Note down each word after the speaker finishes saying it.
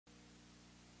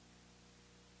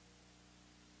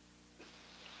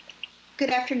Good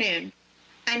afternoon.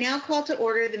 I now call to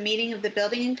order the meeting of the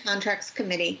Building and Contracts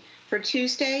Committee for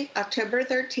Tuesday, October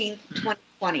 13th,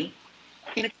 2020.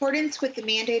 In accordance with the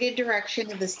mandated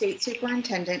direction of the State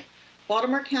Superintendent,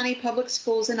 Baltimore County Public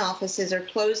Schools and offices are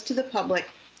closed to the public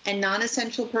and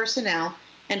non-essential personnel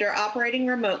and are operating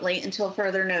remotely until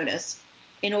further notice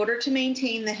in order to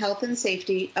maintain the health and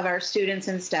safety of our students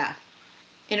and staff.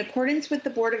 In accordance with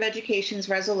the Board of Education's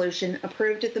resolution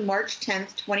approved at the March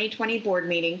 10th, 2020 board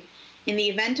meeting, in the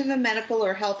event of a medical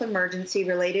or health emergency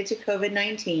related to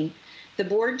COVID-19, the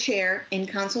board chair, in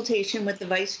consultation with the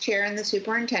vice chair and the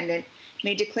superintendent,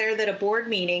 may declare that a board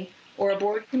meeting or a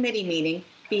board committee meeting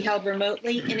be held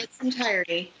remotely in its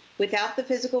entirety without the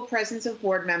physical presence of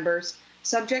board members,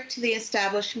 subject to the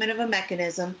establishment of a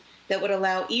mechanism that would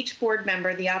allow each board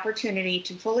member the opportunity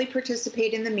to fully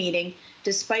participate in the meeting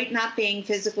despite not being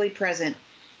physically present,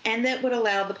 and that would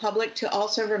allow the public to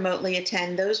also remotely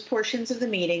attend those portions of the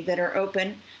meeting that are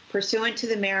open pursuant to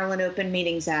the Maryland Open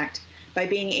Meetings Act by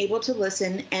being able to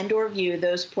listen and/or view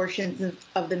those portions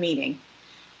of the meeting.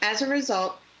 As a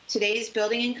result, today's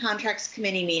Building and Contracts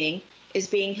Committee meeting is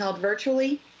being held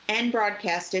virtually and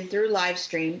broadcasted through live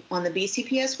stream on the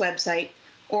BCPS website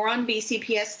or on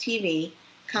BCPS-TV,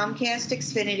 Comcast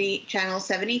Xfinity Channel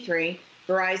 73,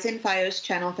 Verizon Fios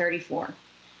Channel 34.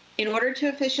 In order to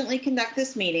efficiently conduct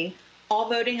this meeting, all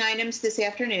voting items this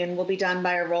afternoon will be done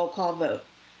by a roll call vote.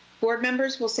 Board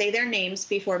members will say their names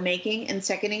before making and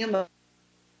seconding a motion,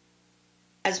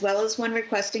 as well as when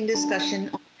requesting discussion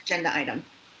on the agenda item.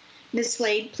 Ms.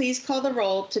 Slade, please call the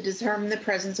roll to determine the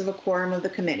presence of a quorum of the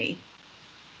committee.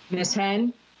 Ms.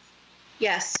 Henn?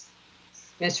 Yes.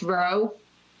 Ms. Rowe?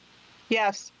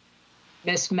 Yes.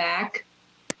 Ms. Mack?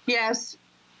 Yes.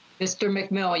 Mr.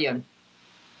 McMillian?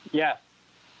 Yes.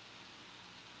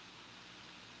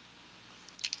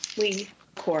 We have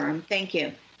a quorum. Thank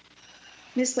you.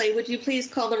 Ms. Slade, would you please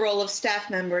call the roll of staff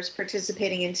members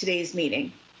participating in today's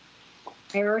meeting?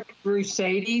 Eric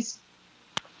Brusades?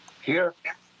 Here.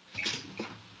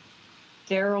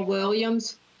 Daryl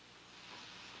Williams?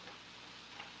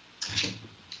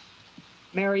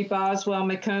 Mary Boswell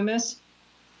McComas?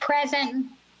 Present.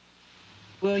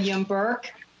 William Burke?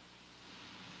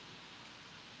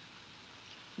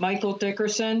 Michael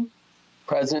Dickerson?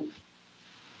 Present.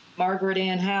 Margaret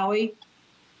Ann Howie?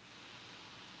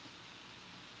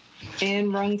 Anne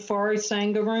Rungfari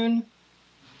Sangaroon?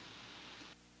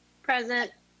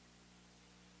 Present.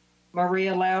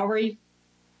 Maria Lowry?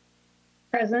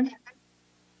 Present.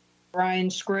 Brian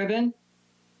Scriven?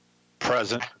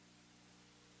 Present.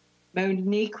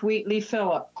 Monique Wheatley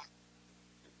Phillip?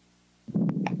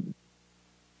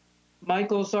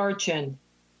 Michael Zarchin?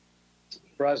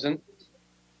 Present.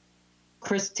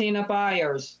 Christina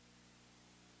Byers?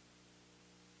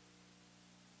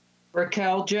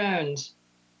 Raquel Jones?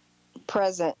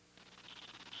 Present.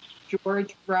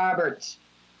 George Roberts?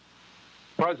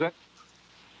 Present.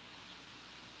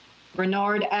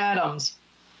 Bernard Adams?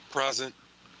 Present.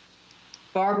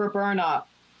 Barbara Burnop?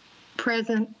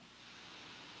 Present.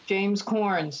 James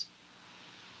Corns?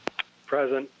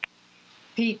 Present.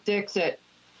 Pete Dixit?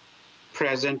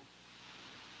 Present.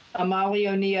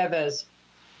 Amalio Nieves?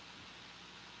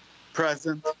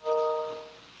 Present.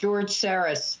 George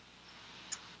Saris?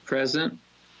 Present.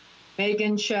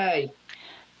 Megan Shea?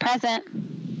 Present.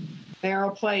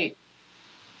 Meryl Plate?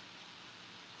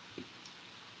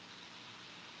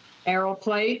 Errol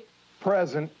Plate?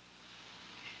 Present.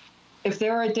 If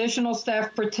there are additional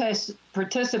staff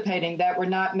participating that were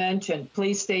not mentioned,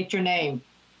 please state your name.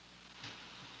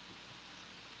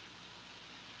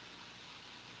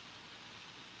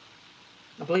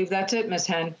 I believe that's it, Ms.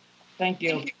 Henn. Thank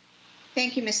you.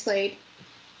 Thank you, Ms. Slade.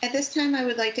 At this time, I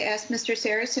would like to ask Mr.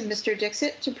 Saris and Mr.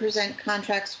 Dixit to present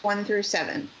contracts 1 through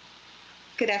 7.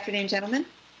 Good afternoon, gentlemen.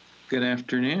 Good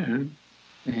afternoon,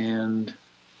 and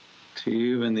to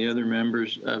you and the other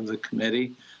members of the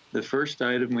committee. The first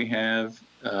item we have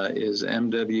is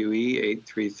MWE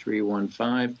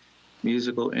 83315,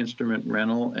 Musical Instrument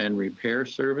Rental and Repair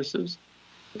Services.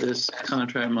 This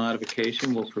contract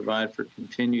modification will provide for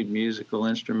continued musical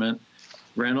instrument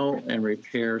rental and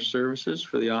repair services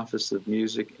for the Office of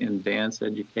Music and Dance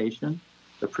Education.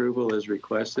 Approval is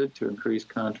requested to increase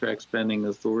contract spending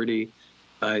authority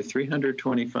by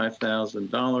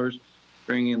 $325,000,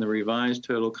 bringing the revised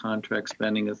total contract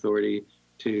spending authority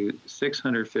to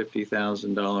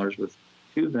 $650,000 with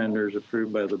 2 vendors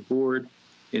approved by the board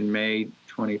in May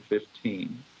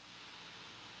 2015.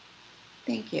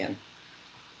 Thank you.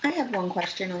 I have one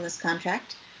question on this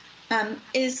contract.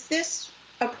 Is this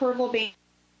approval being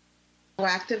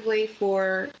proactively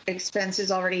for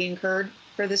expenses already incurred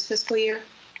for this fiscal year?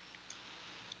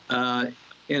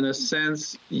 In a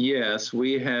sense, yes.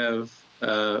 We have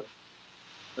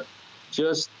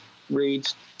just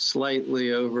reached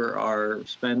slightly over our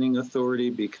spending authority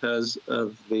because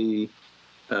of the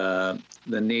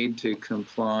need to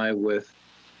comply with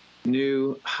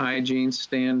new hygiene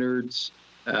standards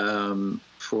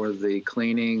for the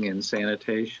cleaning and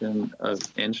sanitation of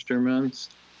instruments.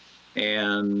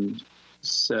 And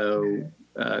so,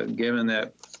 given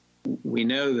that we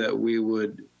know that we will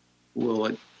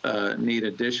need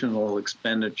additional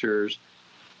expenditures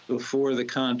before the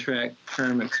contract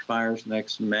term expires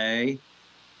next May,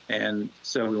 and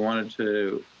so we wanted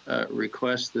to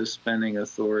request this spending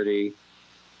authority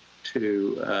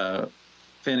to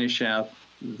finish out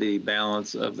the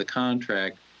balance of the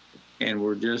contract, and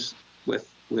we're just with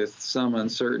some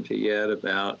uncertainty yet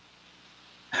about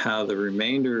how the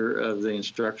remainder of the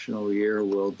instructional year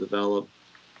will develop.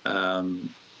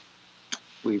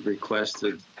 We've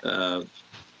requested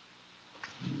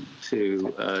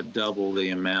to double the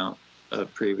amount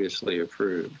previously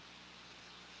approved.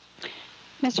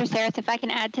 Mr. Saris, if I can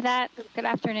add to that, good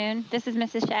afternoon. This is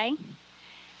Mrs. Shea.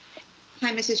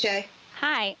 Hi, Mrs. Shea.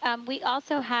 Hi. We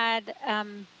also had,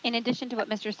 in addition to what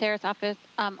Mr. Saris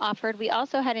offered, we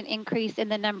also had an increase in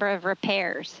the number of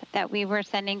repairs that we were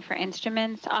sending for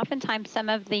instruments. Oftentimes, some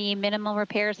of the minimal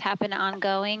repairs happen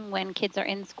ongoing when kids are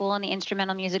in school and the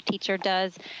instrumental music teacher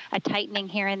does a tightening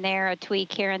here and there, a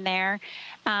tweak here and there.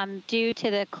 Due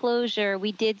to the closure,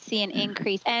 we did see an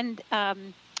increase. And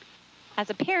as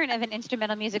a parent of an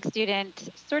instrumental music student,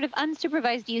 sort of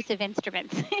unsupervised use of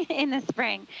instruments in the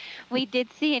spring, we did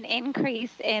see an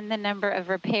increase in the number of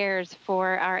repairs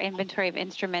for our inventory of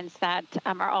instruments that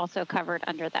are also covered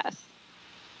under this.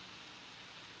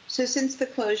 So since the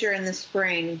closure in the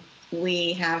spring,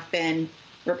 we have been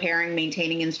repairing,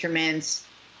 maintaining instruments.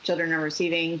 Children are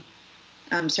receiving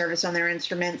service on their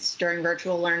instruments during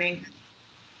virtual learning.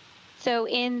 So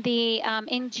in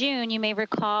June, you may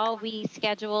recall, we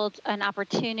scheduled an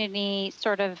opportunity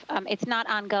it's not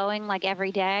ongoing like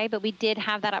every day, but we did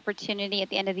have that opportunity at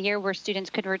the end of the year where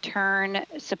students could return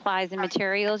supplies and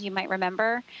materials, you might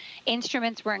remember.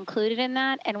 Instruments were included in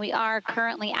that, and we are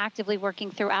currently actively working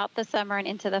throughout the summer and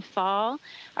into the fall.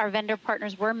 Our vendor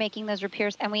partners were making those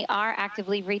repairs, and we are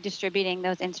actively redistributing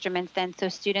those instruments then, so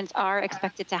students are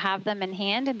expected to have them in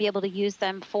hand and be able to use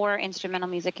them for instrumental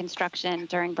music instruction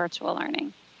during virtual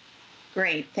learning.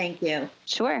 Great, thank you.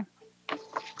 Sure.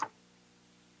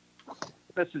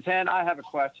 Mrs. Hen, I have a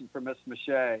question for Ms.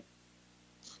 Mache.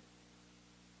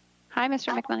 Hi,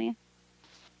 Mr. McMillan.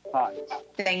 Hi.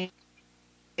 Thank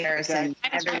you, Harrison.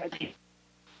 Everybody,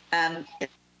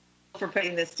 for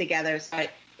putting this together. So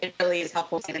it really is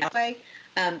helpful in that way.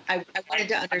 I wanted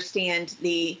to understand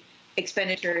the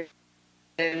expenditure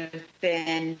that have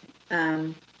been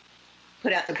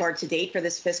put out the board to date for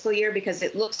this fiscal year, because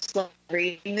it looks like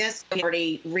reading this, we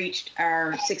already reached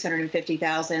our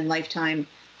 $650,000 lifetime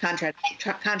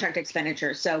contract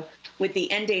expenditure. So with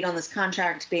the end date on this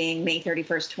contract being May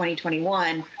 31st,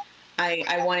 2021,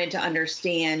 I wanted to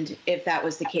understand if that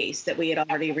was the case, that we had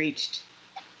already reached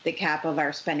the cap of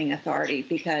our spending authority,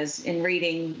 because in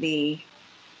reading the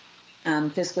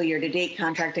fiscal year to date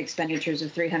contract expenditures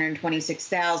of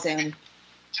 $326,000,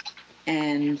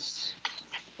 and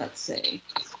let's see,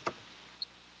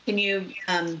 can you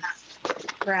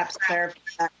perhaps clarify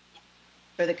that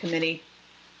for the committee?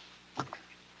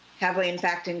 Have we in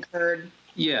fact incurred?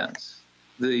 Yes.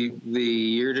 The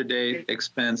year-to-date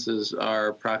expenses are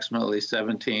approximately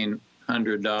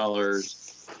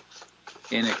 $1,700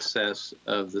 in excess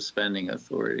of the spending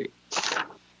authority.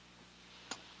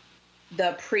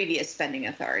 The previous spending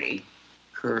authority.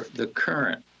 The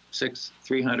current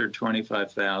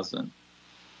 $325,000.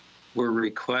 We're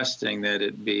requesting that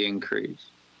it be increased.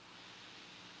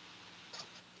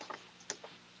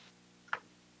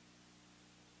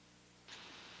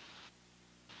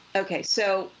 Okay,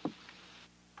 so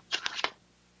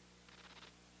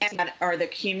and that are the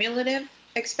cumulative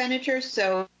expenditures.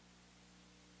 So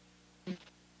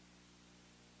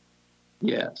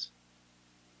yes.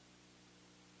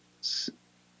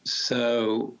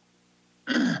 So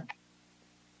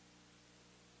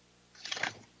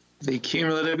the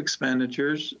cumulative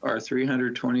expenditures are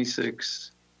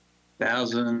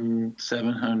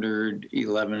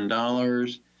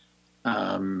 $326,711,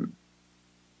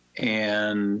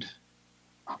 and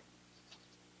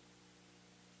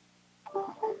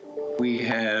we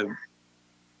have,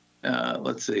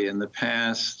 let's see, in the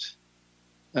past,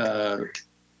 in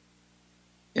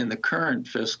the current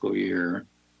fiscal year,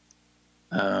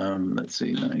 let's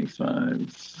see,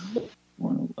 95,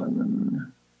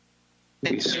 111.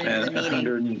 We spent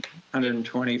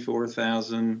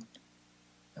 $124,000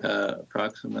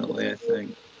 approximately, I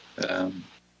think,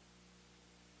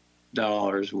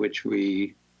 dollars, which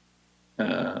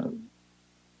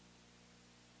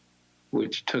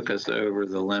took us over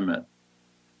the limit.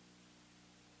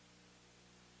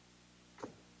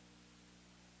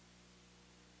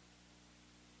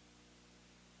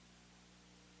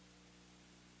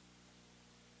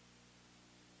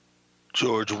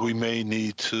 George, we may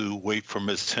need to wait for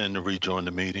Ms. 10 to rejoin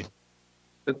the meeting.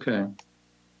 Okay.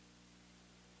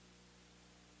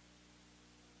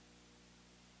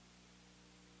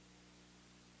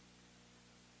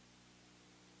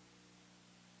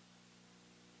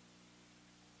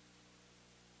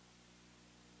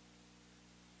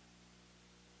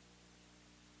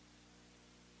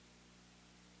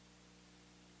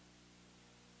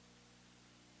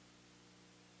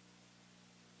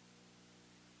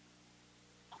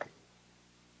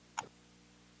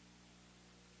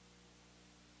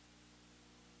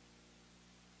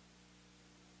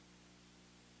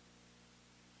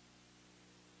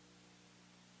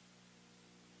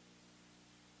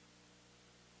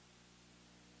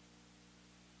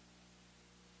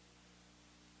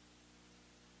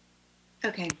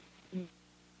 Okay.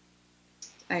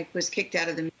 I was kicked out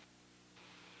of the.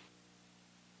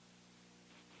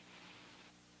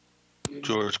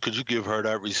 George, could you give her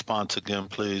that response again,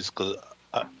 please? Because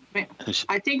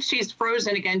I think she's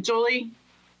frozen again. Julie?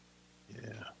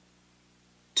 Yeah.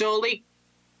 Julie?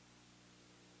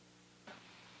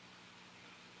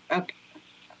 Okay.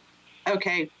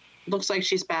 Okay. Looks like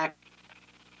she's back.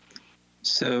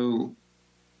 So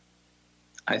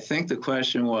I think the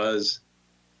question was,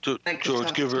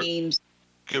 George, give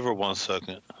her 1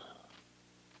 second.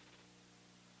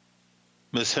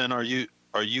 Ms. Hen, are you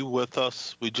with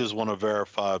us? We just want to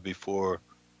verify before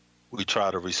we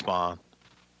try to respond.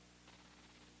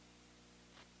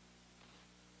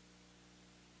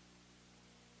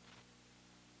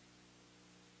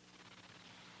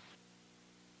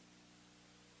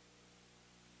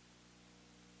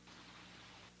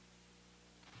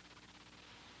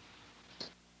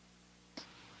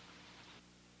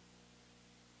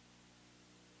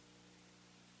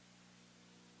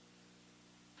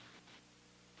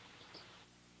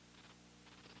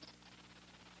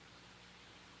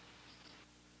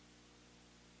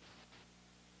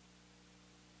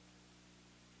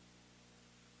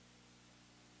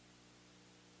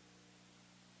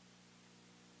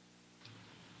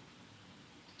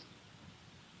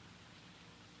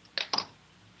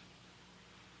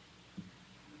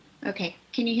 Okay.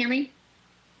 Can you hear me?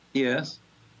 yes?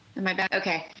 Am I back?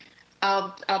 Okay.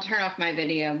 I'll turn off my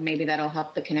video. Maybe that'll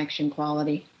help the connection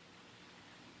quality.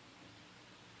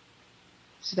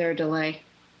 Is there a delay?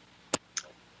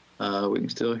 We can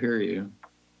still hear you.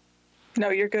 No,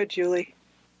 you're good, Julie.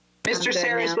 Mr.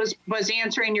 Saris was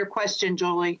answering your question,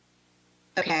 Julie.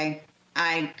 Okay.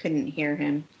 I couldn't hear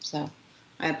him, so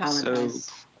I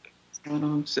apologize. What's going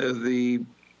on? So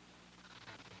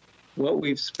what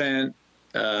we've spent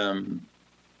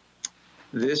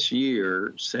this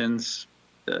year since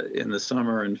in the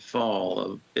summer and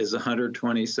fall is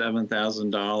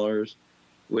 $127,000,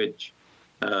 which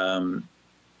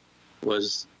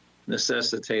was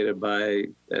necessitated by,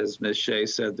 as Ms. Shea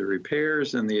said, the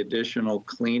repairs and the additional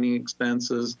cleaning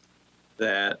expenses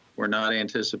that were not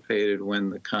anticipated when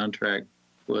the contract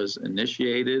was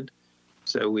initiated.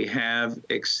 So we have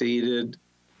exceeded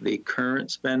the current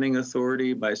spending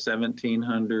authority by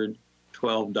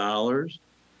 $1,712,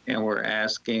 and we're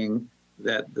asking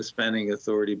that the spending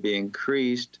authority be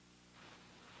increased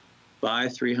by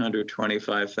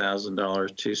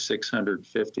 $325,000 to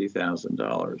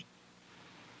 $650,000.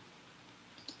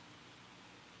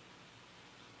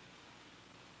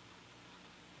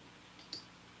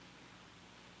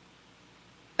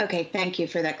 Okay, thank you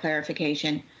for that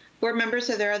clarification. Board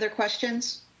members, are there other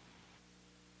questions?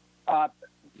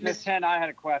 Ms. Hen, I had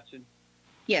a question.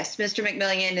 Yes, Mr.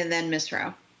 McMillian and then Ms.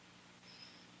 Rowe.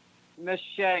 Ms.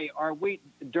 Shea,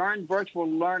 during virtual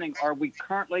learning, are we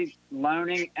currently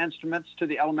loaning instruments to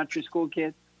the elementary school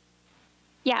kids?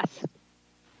 Yes.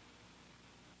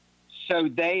 So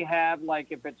they have,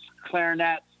 like, if it's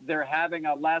clarinets, they're having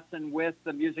a lesson with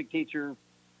the music teacher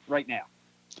right now.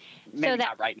 Maybe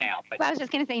not right now, but well, I was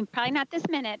just going to say, probably not this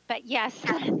minute, but yes,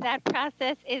 that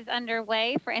process is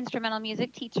underway for instrumental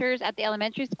music teachers at the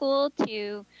elementary school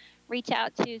to reach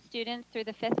out to students through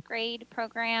the 5th grade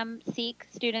program, seek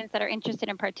students that are interested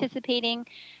in participating.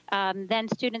 Then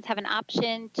students have an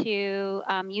option to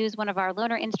use one of our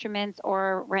loaner instruments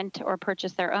or rent or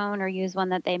purchase their own or use one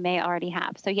that they may already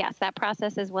have. So yes, that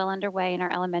process is well underway in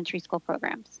our elementary school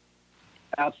programs.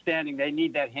 Outstanding. They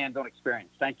need that hands-on experience.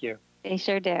 Thank you. They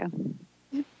sure do.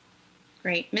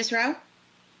 Great. Ms. Rowe?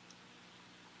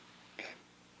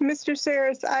 Mr.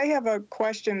 Saris, I have a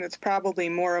question that's probably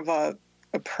more of a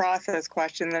process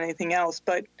question than anything else,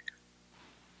 but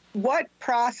what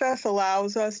process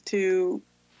allows us to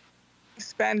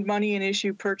spend money and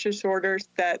issue purchase orders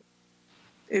that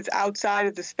is outside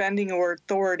of the spending or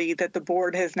authority that the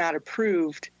board has not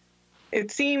approved?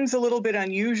 It seems a little bit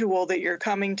unusual that you're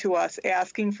coming to us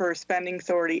asking for a spending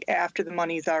authority after the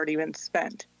money's already been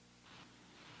spent.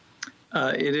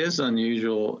 It is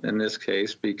unusual in this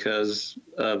case because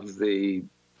of the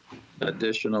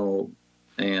additional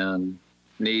and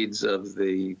needs of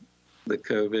the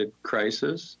COVID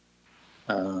crisis.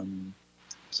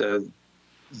 So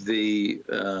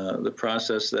the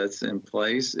process that's in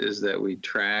place is that we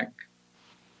track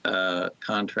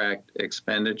contract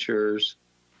expenditures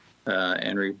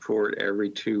and report every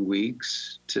 2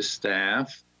 weeks to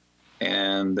staff,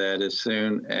 and that as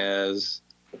soon as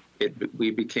we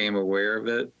became aware of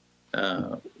it,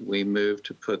 we moved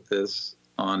to put this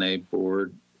on a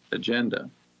board agenda.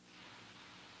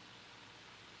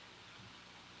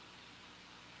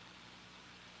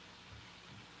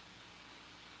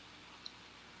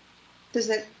 Does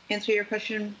that answer your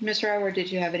question, Ms. Rowe, or did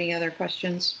you have any other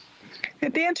questions?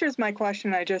 It answers my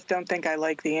question. I just don't think I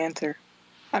like the answer.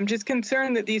 I'm just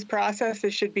concerned that these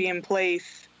processes should be in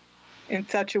place in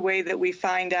such a way that we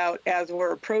find out as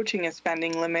we're approaching a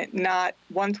spending limit, not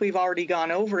once we've already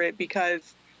gone over it,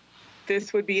 because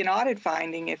this would be an audit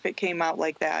finding if it came out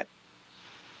like that.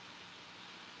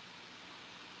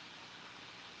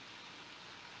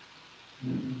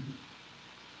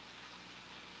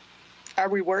 Are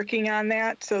we working on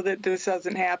that so that this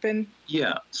doesn't happen?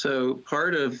 Yeah, so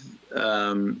part of,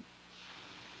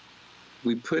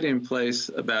 we put in place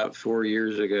about 4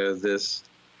 years ago this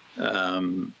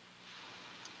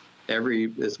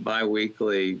this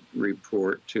biweekly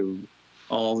report to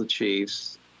all the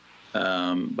chiefs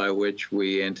by which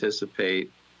we anticipate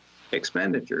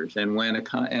expenditures. And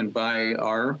and by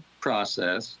our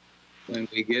process, when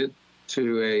we get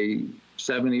to a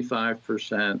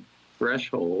 75%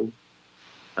 threshold,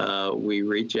 we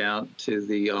reach out to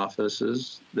the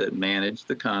offices that manage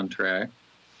the contract,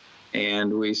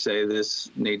 and we say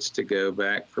this needs to go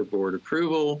back for board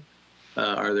approval.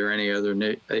 Are there any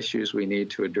other issues we need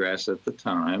to address at the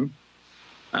time?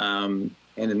 And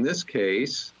in this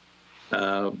case,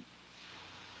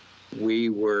 we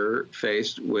were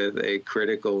faced with a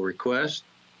critical request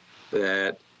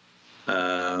that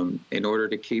in order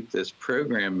to keep this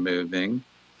program moving,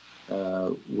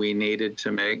 we needed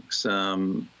to make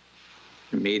some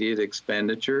immediate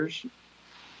expenditures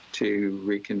to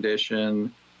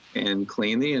recondition and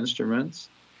clean the instruments.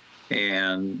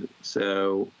 And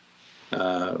so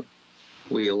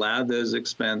we allowed those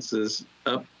expenses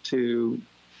up to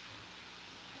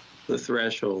the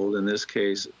threshold, in this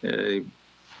case, a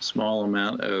small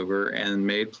amount over, and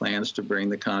made plans to bring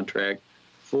the contract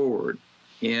forward.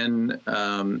 In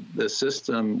the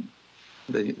system,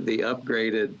 the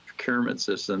upgraded procurement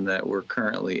system that we're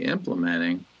currently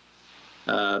implementing,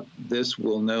 this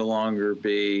will no longer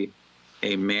be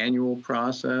a manual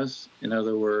process. In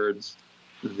other words,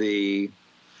 the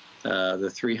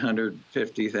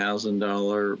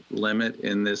 $350,000 limit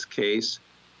in this case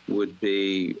would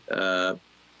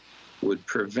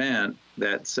prevent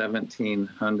that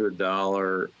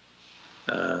 $1,700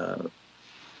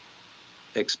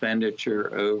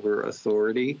 expenditure over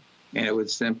authority, and it would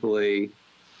simply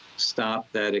stop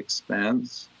that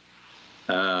expense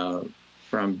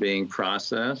from being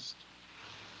processed.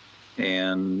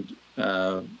 And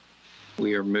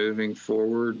we are moving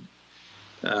forward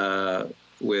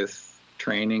with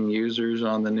training users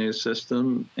on the new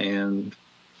system and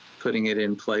putting it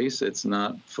in place. It's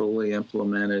not fully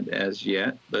implemented as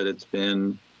yet, but it's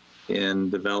been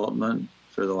in development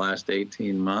for the last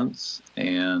 18 months,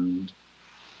 and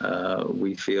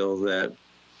we feel that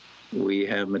we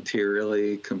have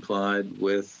materially complied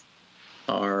with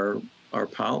our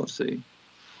policy.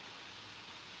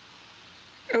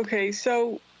 Okay,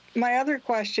 so my other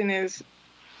question is,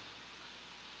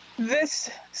 this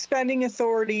spending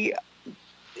authority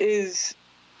is,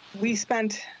 we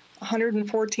spent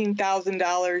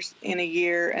 $114,000 in a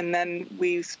year, and then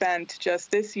we spent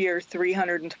just this year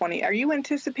 $320,000. Are you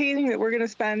anticipating that we're going to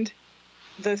spend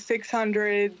the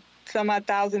 $600 some odd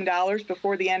 $1,000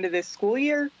 before the end of this school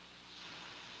year?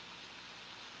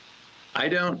 I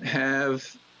don't have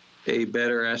a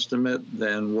better estimate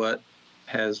than what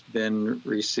has been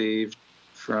received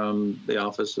from the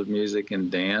Office of Music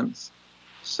and Dance.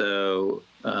 So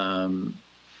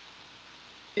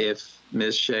if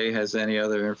Ms. Shea has any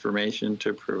other information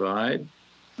to provide,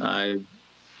 I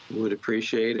would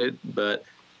appreciate it. But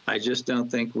I just don't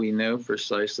think we know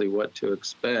precisely what to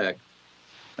expect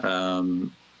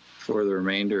for the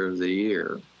remainder of the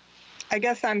year. I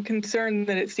guess I'm concerned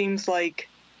that it seems like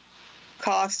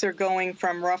costs are going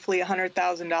from roughly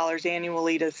 $100,000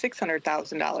 annually to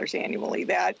 $600,000 annually.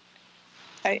 That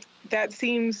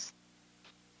seems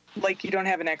like you don't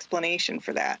have an explanation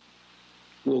for that.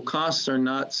 Well, costs are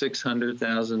not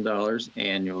 $600,000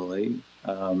 annually.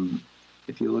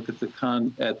 If you look at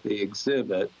the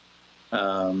exhibit,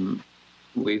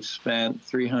 we've spent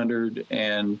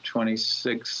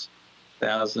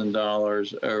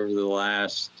 $326,000 over the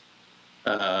last,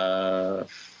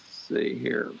 see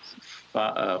here,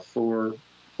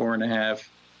 4.5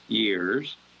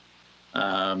 years.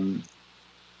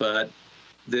 But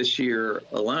this year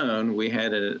alone, we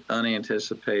had an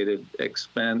unanticipated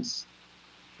expense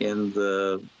in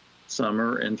the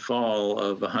summer and fall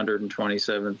of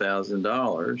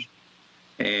 $127,000.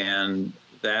 And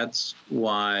that's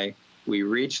why we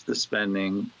reached the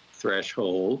spending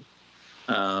threshold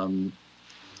and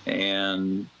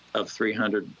of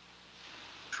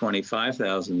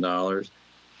 $325,000.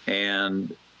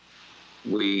 And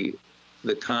the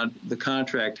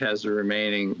contract has the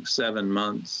remaining 7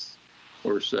 months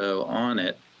or so on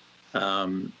it.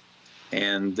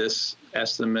 And this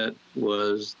estimate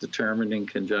was determined in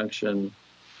conjunction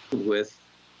with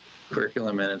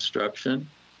curriculum and instruction.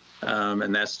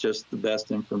 And that's just the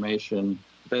best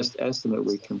estimate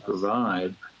we can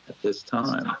provide at this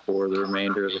time for the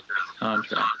remainder of the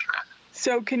contract.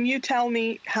 So can you tell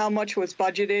me how much was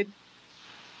budgeted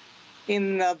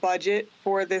in the budget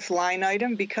for this line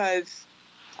item? Because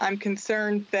I'm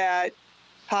concerned that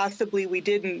possibly we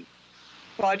didn't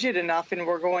budget enough and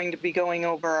we're going to be going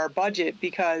over our budget,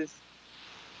 because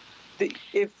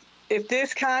if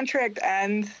this contract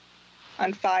ends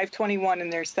on 5/21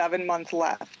 and there's 7 months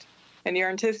left and you're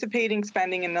anticipating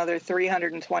spending another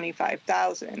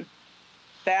 $325,000,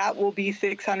 that will be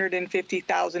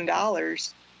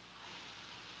 $650,000,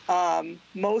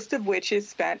 most of which is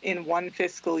spent in one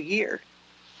fiscal year.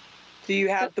 Do you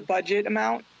have the budget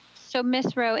amount? So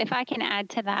Ms. Rowe, if I can add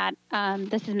to that,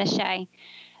 this is Ms. Shea.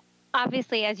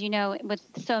 Obviously, as you know, with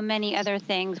so many other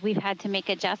things, we've had to make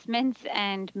adjustments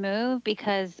and move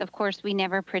because, of course, we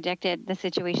never predicted the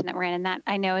situation that we're in, and that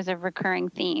I know is a recurring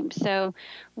theme. So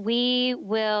we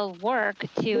will work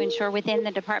to ensure within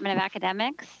the Department of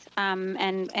Academics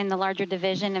and the larger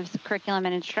division of curriculum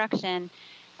and instruction,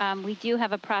 we do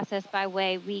have a process by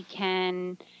way we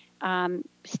can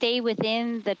stay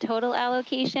within the total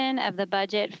allocation of the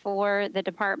budget for the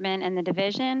department and the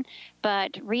division,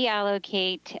 but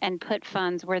reallocate and put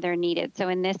funds where they're needed. So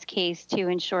in this case, to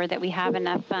ensure that we have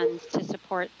enough funds to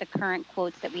support the current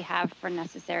quotes that we have for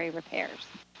necessary repairs.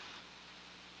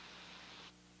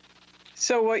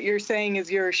 So what you're saying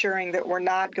is you're assuring that we're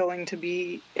not going to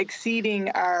be exceeding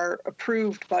our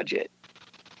approved budget.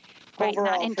 Right,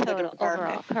 overall not in total,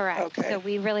 overall, correct. Okay. So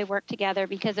we really work together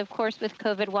because, of course, with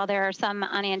COVID, while there are some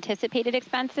unanticipated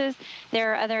expenses,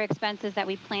 there are other expenses that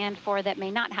we planned for that may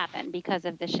not happen because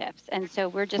of the shifts. And so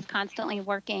we're just constantly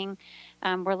working.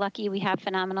 We're lucky we have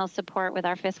phenomenal support with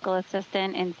our fiscal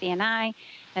assistant in CNI,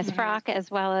 Ms. Frock,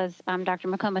 as well as Dr.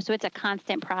 McComo. So it's a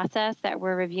constant process that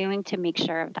we're reviewing to make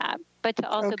sure of that, but to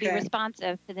also be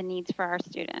responsive to the needs for our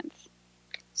students.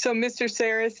 So, Mr.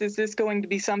 Saris, is this going to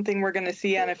be something we're going to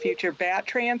see on a future BAT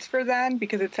transfer then?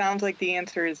 Because it sounds like the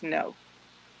answer is no.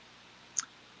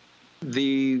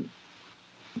 The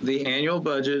annual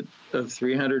budget of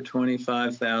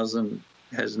 $325,000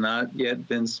 has not yet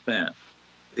been spent.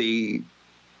 The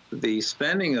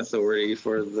spending authority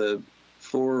for the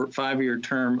 5-year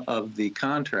term of the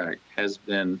contract has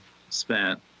been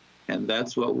spent, and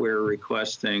that's what we're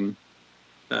requesting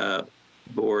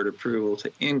board approval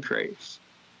to increase.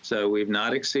 So we've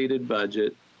not exceeded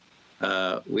budget.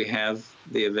 We have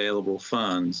the available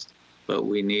funds, but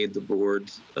we need the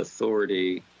board's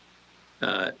authority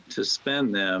to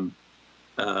spend them,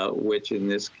 which in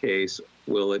this case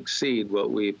will exceed what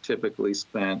we've typically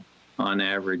spent on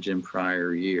average in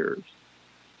prior years.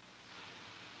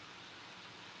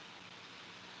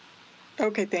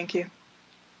 Okay, thank you.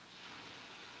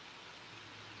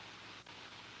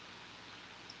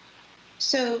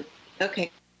 So,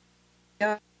 okay.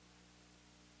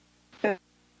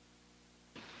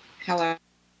 Hello.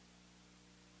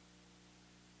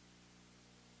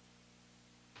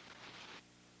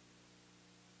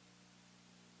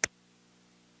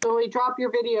 Julie, drop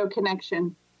your video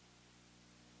connection.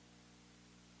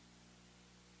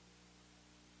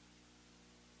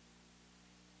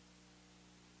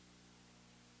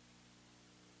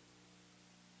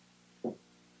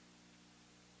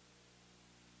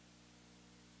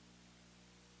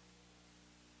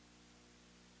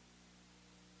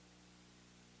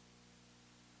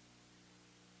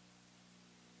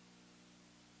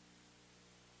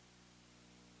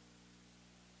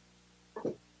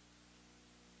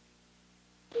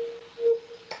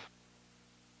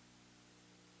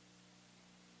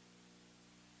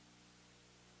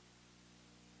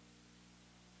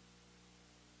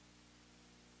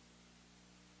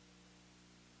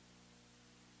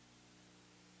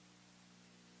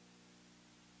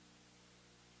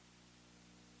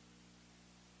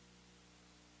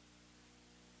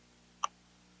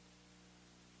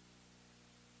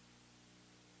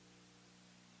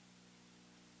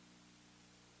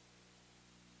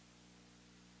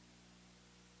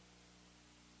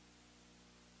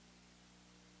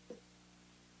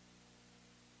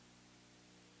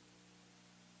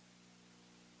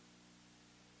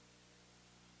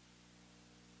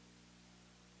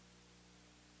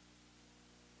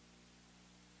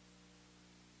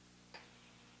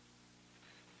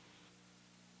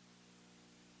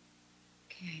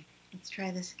 Let's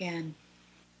try this again.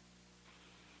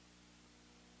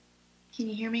 Can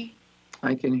you hear me?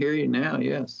 I can hear you now,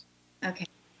 yes. Okay.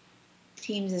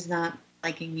 Teams is not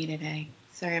liking me today.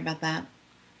 Sorry about that.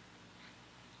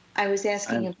 I was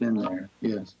asking I've been there,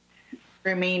 yes.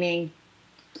 remaining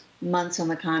months on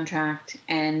the contract,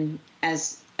 and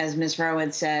as Ms. Rowe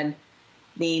had said,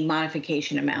 the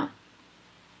modification amount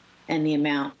and the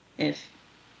amount, if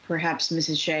perhaps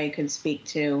Mrs. Shea could speak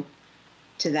to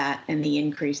that and the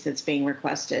increase that's being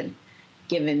requested,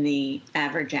 given the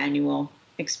average annual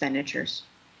expenditures.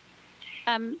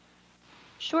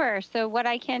 Sure. So what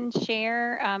I can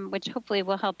share, which hopefully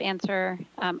will help answer,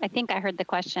 I think I heard the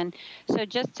question. So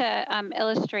just to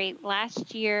illustrate,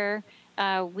 last year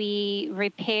we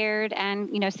repaired and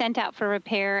sent out for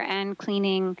repair and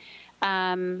cleaning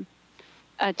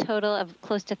a total of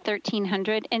close to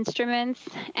 1,300 instruments,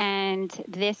 and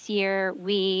this year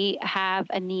we have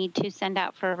a need to send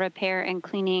out for repair and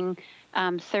cleaning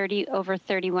over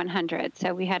 3,100.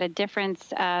 So we had a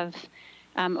difference of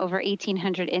over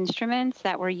 1,800 instruments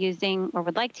that we're using or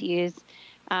would like to use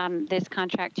this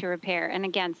contract to repair. And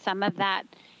again, some of that,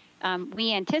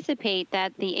 we anticipate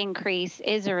that the increase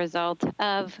is a result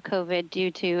of COVID due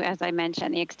to, as I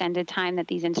mentioned, the extended time that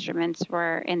these instruments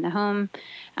were in the home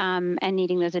and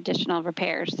needing those additional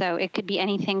repairs. So it could be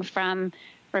anything from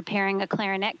repairing a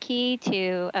clarinet key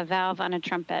to a valve on a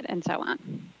trumpet and so on.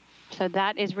 So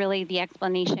that is really the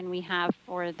explanation we have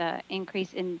for the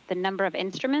increase in the number of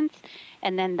instruments,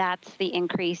 and then that's the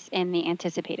increase in the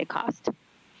anticipated cost.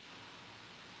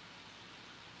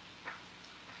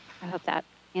 I hope that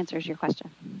answers your question.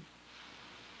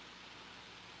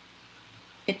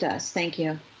 It does. Thank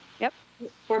you. Yep.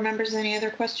 Board members, any other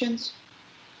questions?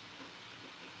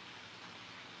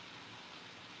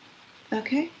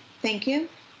 Okay. Thank you.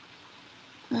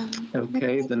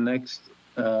 Okay, the next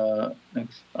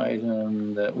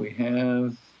item that we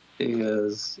have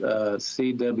is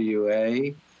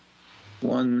CWA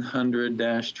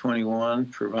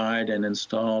 100-21, provide and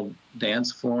install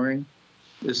dance flooring.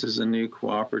 This is a new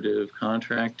cooperative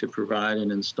contract to provide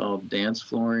and install dance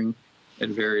flooring at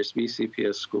various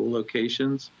BCPS school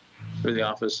locations for the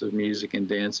Office of Music and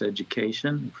Dance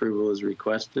Education. Approval is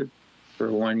requested for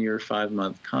a 1-year,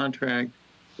 5-month contract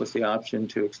with the option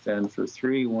to extend for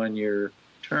 3 one-year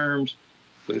terms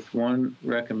with one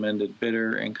recommended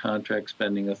bidder and contract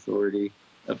spending authority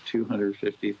of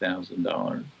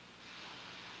 $250,000.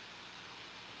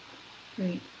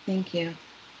 Great. Thank you.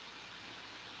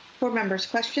 Board members,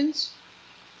 questions?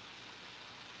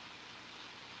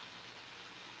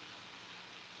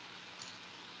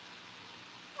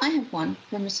 I have one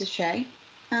for Mrs. Shea.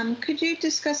 Could you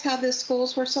discuss how the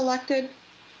schools were selected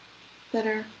that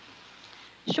are?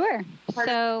 Sure.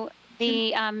 So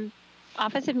the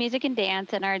Office of Music and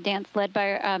Dance and our dance led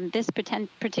by this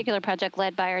particular project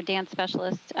led by our dance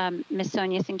specialist, Ms.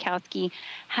 Sonia Sinkowski,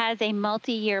 has a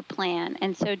multi-year plan.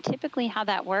 And so typically how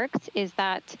that works is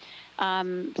that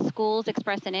schools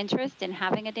express an interest in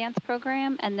having a dance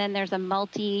program, and then there's a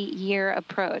multi-year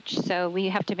approach. So we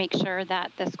have to make sure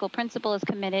that the school principal is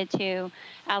committed to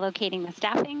allocating the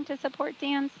staffing to support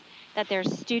dance, that there's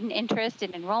student interest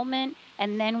in enrollment,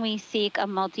 and then we seek a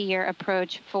multi-year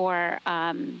approach for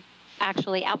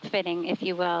actually outfitting, if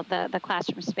you will, the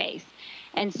classroom space.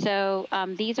 And so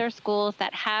these are schools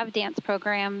that have dance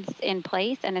programs in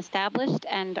place and established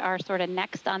and are sort of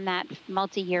next on that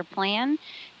multi-year plan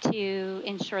to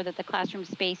ensure that the classroom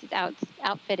space is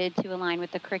outfitted to align with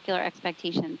the curricular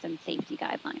expectations and safety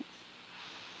guidelines.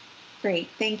 Great,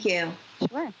 thank you.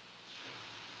 Sure.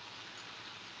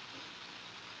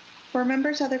 Board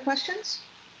members, other questions?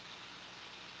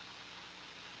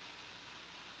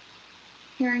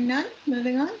 Hearing none,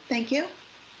 moving on. Thank you.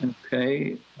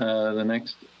 Okay, the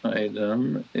next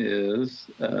item is,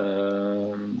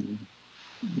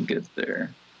 get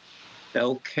there,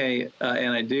 LK,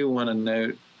 and I do want to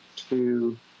note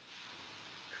 2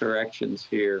 corrections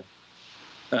here.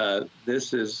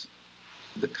 This is,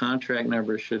 the contract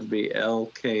number should be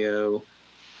LKO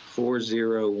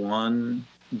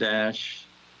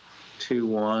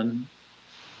 401-21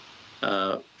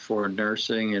 for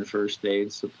nursing and first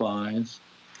aid supplies.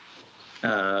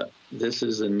 This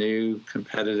is a new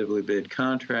competitively bid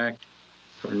contract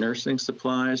for nursing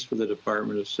supplies for the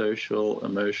Department of Social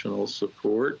Emotional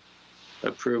Support.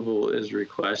 Approval is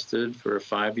requested for a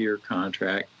 5-year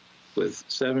contract with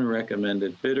 7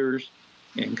 recommended bidders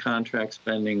and contract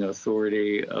spending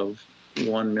authority of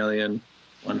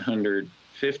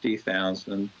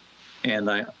 $1,150,000. And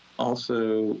I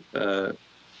also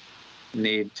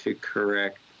need to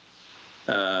correct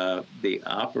the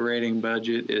operating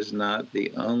budget is not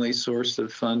the only source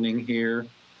of funding here.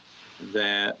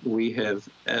 that we have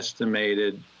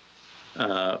estimated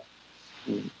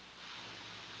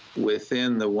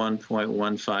within the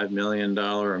 $1.15 million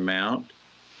amount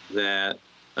that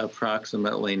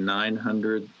approximately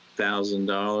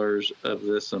 $900,000 of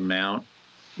this amount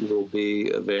will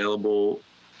be available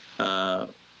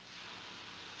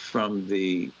from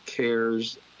the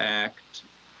CARES Act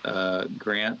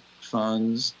grant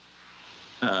funds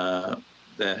that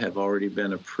have already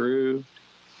been approved.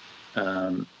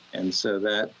 And so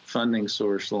that funding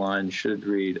source line should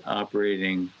read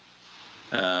operating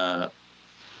and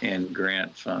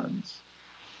grant funds.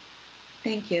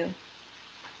 Thank you.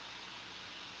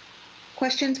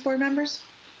 Questions, board members?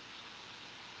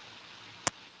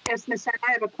 Yes, Ms. Hack,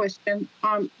 I have a question.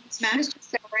 Mr.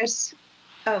 Saris.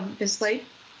 Oh, Ms. Slade?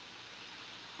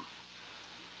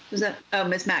 Was that? Oh,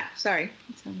 Ms. Mack, sorry.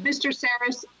 Mr.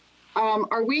 Saris,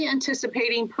 are we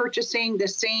anticipating purchasing the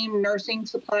same nursing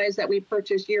supplies that we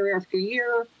purchase year after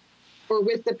year, or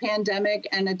with the pandemic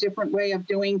and a different way of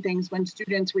doing things when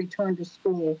students return to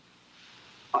school,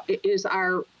 is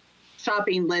our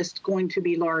shopping list going to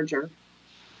be larger?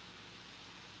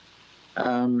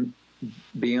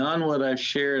 Beyond what I've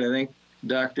shared, I think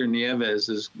Dr. Nieves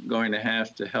is going to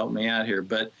have to help me out here,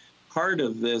 but part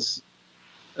of this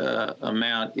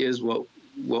amount is what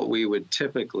we would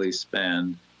typically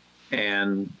spend,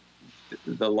 and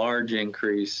the large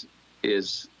increase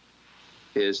is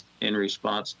in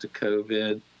response to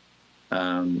COVID.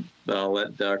 But I'll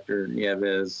let Dr.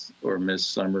 Nieves or Ms.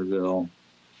 Somerville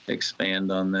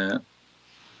expand on that.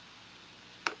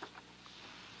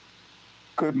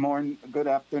 Good morning, good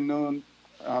afternoon.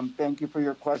 Thank you for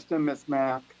your question, Ms.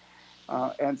 Mack.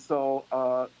 And so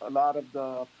a lot of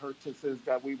the purchases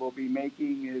that we will be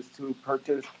making is to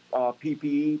purchase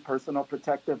PPE, personal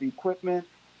protective equipment,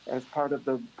 as part of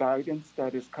the guidance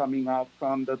that is coming out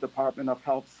from the Department of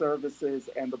Health Services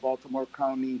and the Baltimore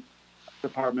County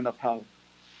Department of Health.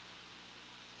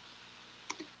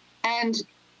 And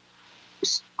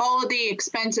all of the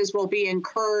expenses will be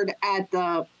incurred at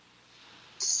the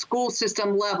school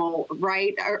system level,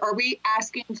 right? Are we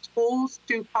asking schools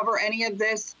to cover any of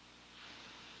this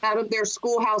out of their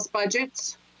schoolhouse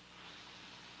budgets?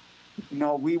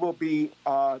 No, we will be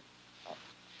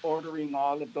ordering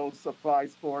all of those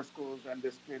supplies for schools and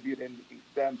distributing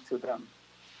them to them.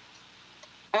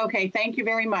 Okay, thank you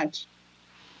very much.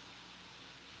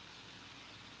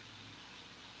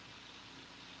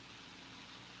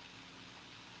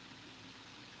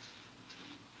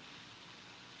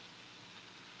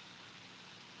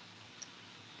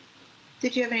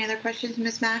 Did you have any other questions,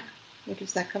 Ms. Mack? Or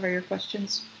does that cover your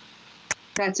questions?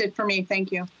 That's it for me.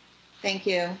 Thank you. Thank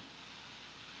you.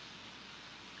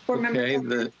 Board Okay,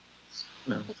 member.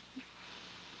 no.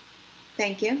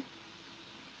 Thank you.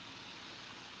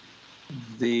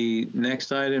 The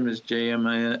next item is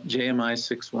JMI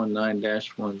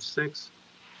 619-16,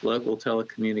 Local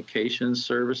Telecommunications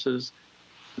Services.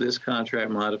 This contract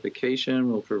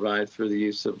modification will provide for the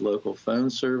use of local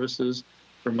phone services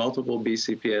for multiple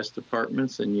BCPS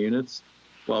departments and units,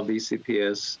 while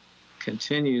BCPS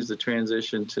continues the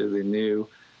transition to the new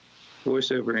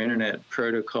Voice over Internet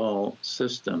Protocol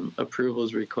system. Approval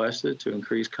is requested to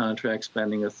increase contract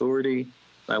spending authority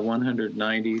by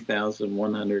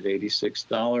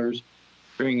 $190,186,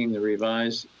 bringing the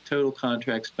revised total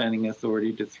contract spending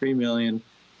authority to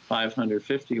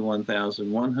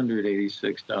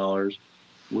 $3,551,186,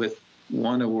 with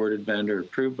one awarded vendor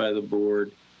approved by the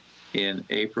board in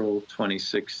April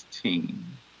 2016.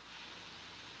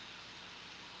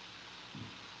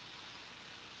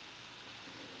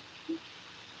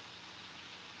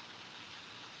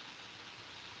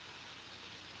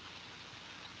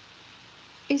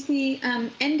 Is the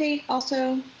end date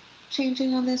also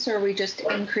changing on this, or are we just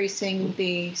increasing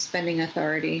the spending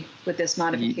authority with this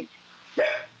modification?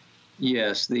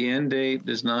 Yes, the end date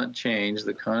does not change.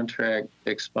 The contract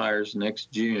expires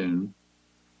next June.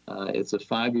 It's a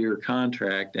 5-year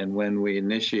contract, and when we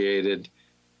initiated,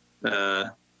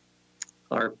 our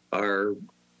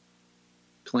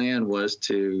plan was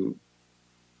to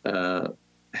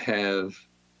have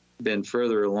been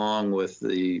further along with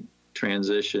the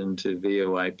transition to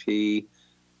VoIP,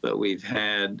 but we've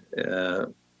had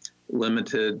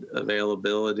limited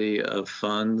availability of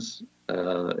funds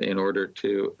in order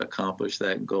to accomplish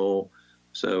that goal.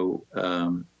 So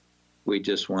we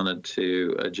just wanted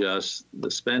to adjust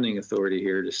the spending authority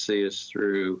here to see us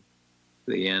through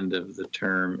the end of the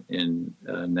term in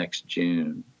next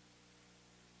June.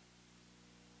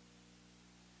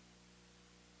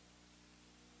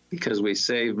 Because we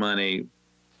save money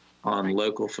on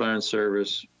local phone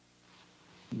service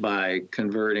by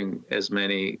converting as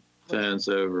many phones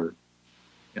over.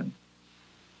 Yeah.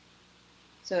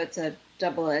 So it's a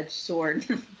double-edged sword,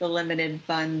 the limited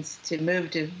funds to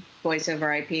move to voice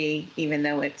over IP, even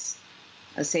though it's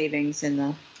a savings in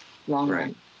the long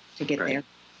run to get there.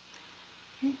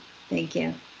 Okay, thank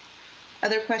you.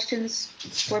 Other questions,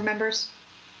 board members?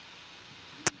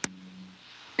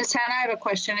 Ms. Hannah, I have a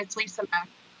question. It's Lisa Mack.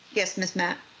 Yes, Ms.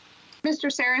 Matt.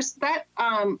 Mr. Saris, that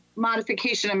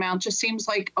modification amount just seems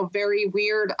like a very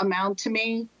weird amount to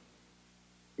me.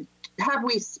 Have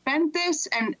we spent this?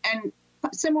 And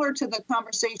similar to the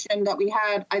conversation that we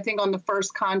had, I think, on the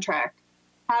first contract,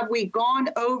 have we gone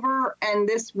over and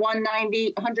this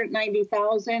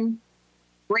 190,000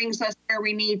 brings us where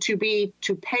we need to be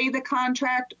to pay the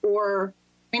contract? Or,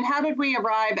 I mean, how did we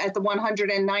arrive at the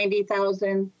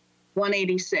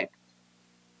 190,186?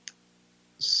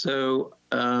 So,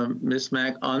 Ms.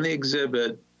 Mack, on the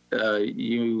exhibit,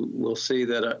 you will see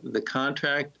that the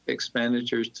contract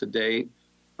expenditures to date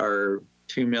are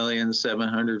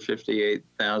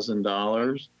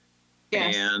 $2,758,000.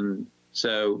 Yes. And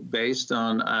so based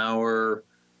on our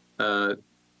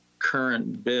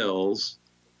current bills,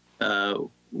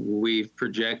 we've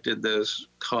projected those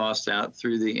costs out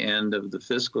through the end of the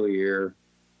fiscal year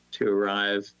to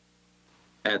arrive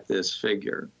at this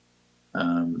figure.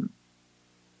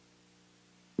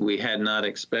 We had not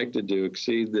expected to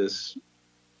exceed this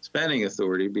spending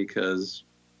authority because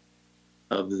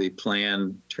of the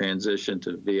planned transition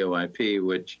to VoIP,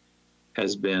 which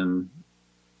has been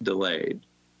delayed.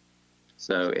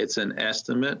 So it's an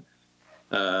estimate,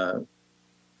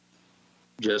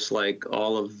 just like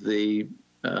all of the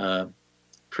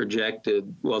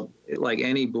projected, well, like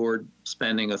any board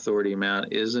spending authority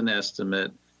amount is an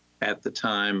estimate at the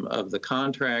time of the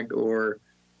contract or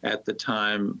at the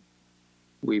time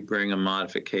we bring a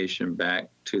modification back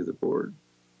to the board.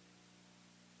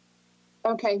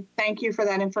 Okay, thank you for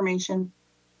that information.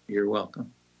 You're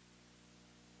welcome.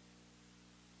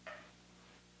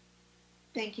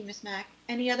 Thank you, Ms. Mack.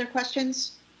 Any other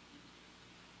questions?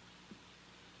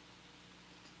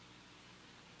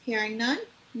 Hearing none.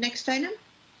 Next item.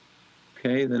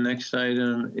 Okay, the next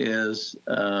item is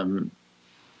ASI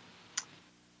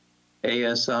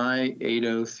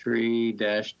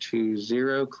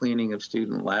 803-20, cleaning of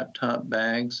student laptop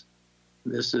bags.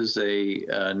 This is a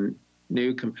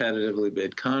new competitively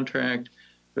bid contract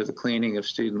for the cleaning of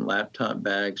student laptop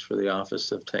bags for the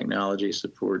Office of Technology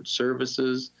Support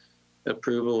Services.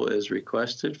 Approval is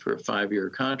requested for a 5-year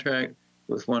contract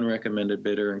with one recommended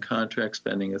bidder and contract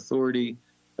spending authority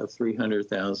of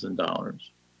 $300,000.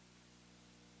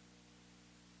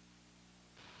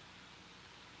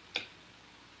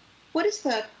 What is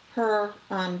the per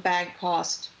bag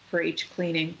cost for each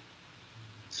cleaning?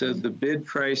 So the bid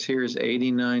price here is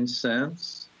 89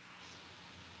 cents.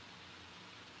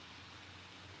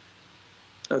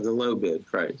 Oh, the low bid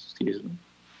price, excuse me.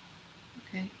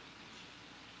 Okay.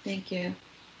 Thank you.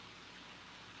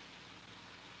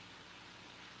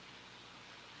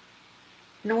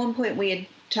 And at one point we had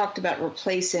talked about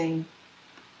replacing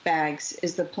bags.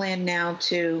 Is the plan now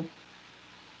to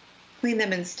clean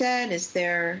them instead? Is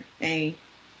there a...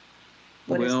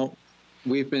 Well,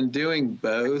 we've been doing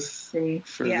both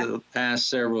for the past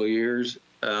several years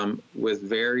with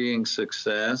varying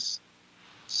success.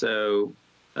 So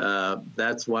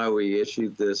that's why we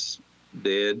issued this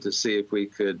bid, to see if we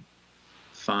could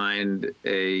find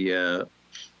a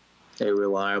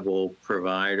reliable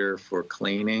provider for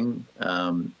cleaning.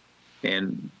 And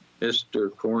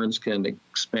Mr. Corns can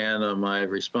expand on my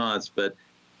response, but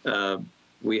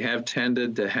we have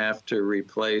tended to have to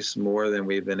replace more than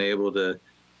we've been able to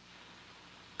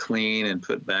clean and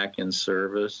put back in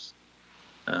service.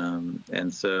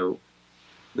 And so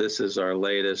this is our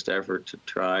latest effort to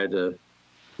try to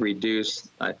reduce,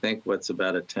 I think, what's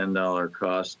about a $10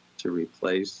 cost to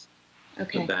replace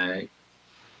the bag.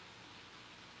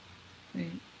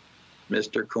 Right.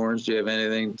 Mr. Corns, do you have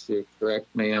anything to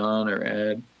correct me on or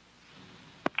add?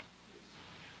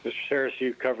 Mr. Saris,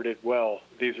 you covered it well.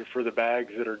 These are for the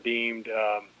bags that are deemed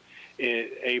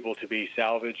able to be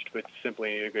salvaged, but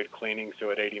simply need a good cleaning. So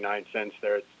at 89 cents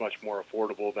there, it's much more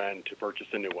affordable than to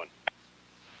purchase a new one.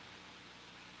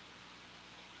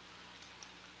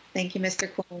 Thank you, Mr.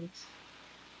 Corns.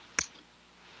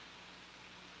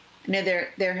 I know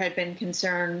there had been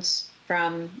concerns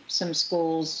from some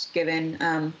schools given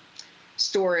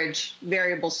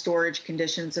variable storage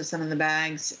conditions of some of the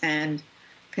bags and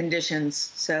conditions.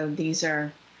 So these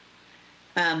are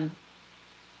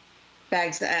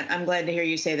bags that I'm glad to hear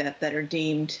you say that are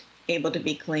deemed able to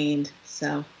be cleaned.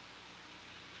 So,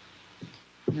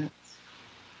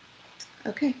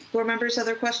 okay. Board members,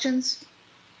 other questions?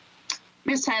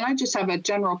 Ms. Hannah, I just have a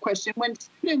general question. When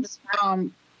students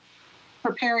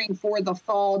preparing for the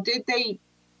fall, did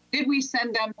we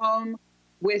send them home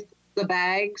with the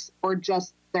bags or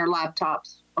just their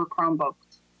laptops or Chromebooks?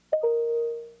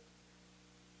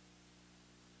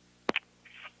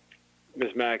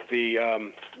 Ms. Mack,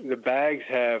 the bags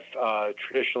have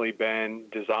traditionally been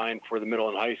designed for the middle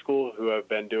and high school who have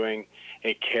been doing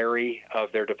a carry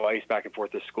of their device back and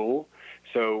forth to school.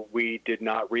 So we did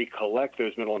not recollect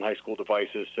those middle and high school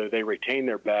devices, so they retain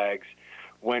their bags.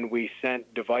 When we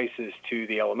sent devices to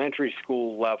the elementary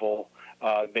school level,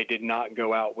 they did not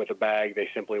go out with a bag. They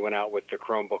simply went out with the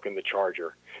Chromebook and the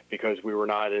charger because we were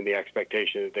not in the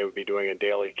expectation that they would be doing a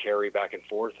daily carry back and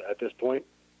forth at this point.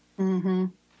 Mm-hmm.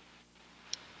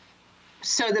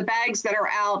 So the bags that are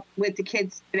out with the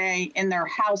kids today in their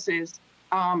houses,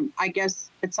 I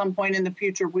guess at some point in the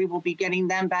future, we will be getting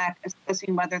them back,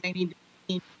 assessing whether they need to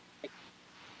be.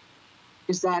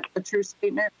 Is that a true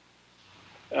statement?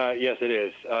 Yes, it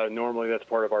is. Normally, that's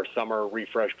part of our summer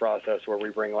refresh process where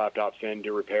we bring laptops in,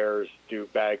 do repairs, do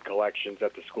bag collections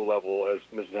at the school level, as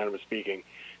Mrs. Hennon was speaking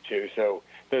to. So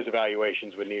those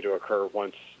evaluations would need to occur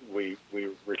once we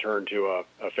return to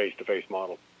a face-to-face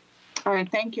model. All right,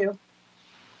 thank you.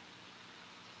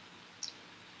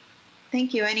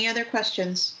 Thank you. Any other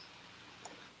questions?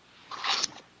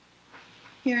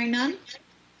 Hearing none.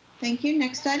 Thank you.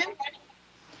 Next item.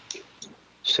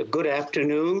 So good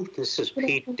afternoon. This is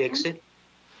Pete Dixit.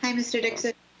 Hi, Mr.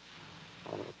 Dixit.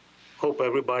 Hope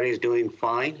everybody's doing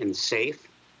fine and safe.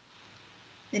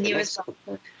 And you as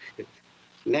well.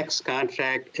 Next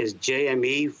contract is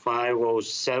JME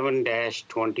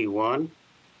 507-21.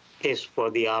 Is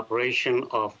for the operation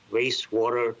of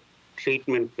wastewater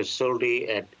treatment facility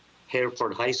at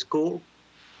Hereford High School.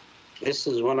 This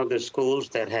is one of the schools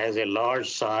that has a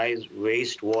large size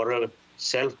wastewater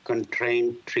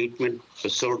self-contained treatment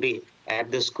facility at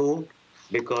the school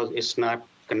because it's not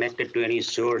connected to any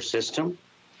sewer system.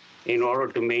 In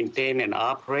order to maintain and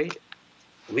operate,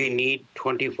 we need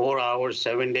 24 hours,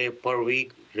 7 days per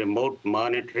week remote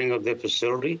monitoring of the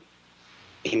facility,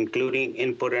 including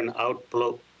input and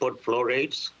output flow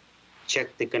rates,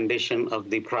 check the condition of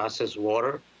the processed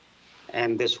water.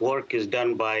 And this work is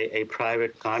done by a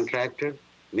private contractor.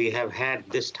 We have had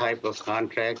this type of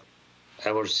contract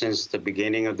ever since the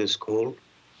beginning of the school.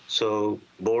 So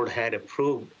board had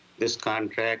approved this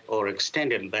contract or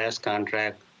extended last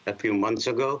contract a few months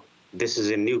ago. This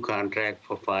is a new contract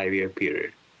for 5-year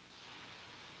period.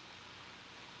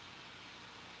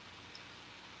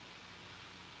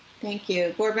 Thank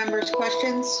you. Board members,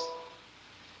 questions?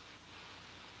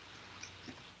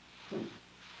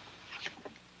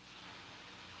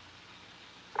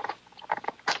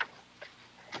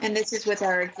 And this is with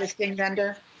our existing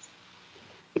vendor?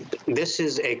 This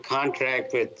is a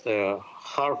contract with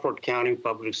Harford County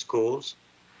Public Schools,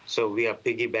 so we are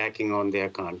piggybacking on their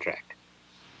contract.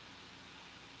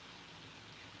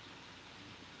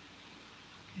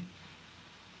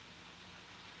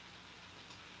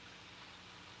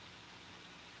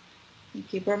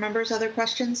 Thank you. Board members, other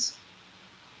questions?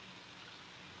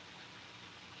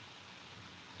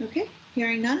 Okay,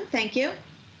 hearing none. Thank you.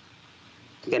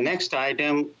 The next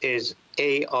item is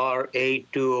ARA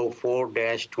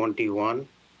 204-21.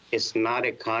 It's not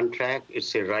a contract.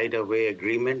 It's a right-of-way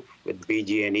agreement with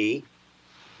BG&E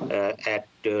at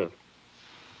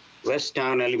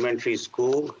Westtown Elementary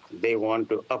School. They want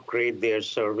to upgrade their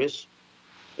service.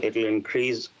 It will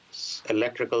increase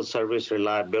electrical service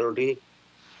reliability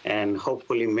and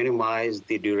hopefully minimize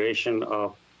the duration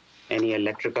of any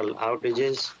electrical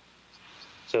outages.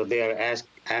 So they are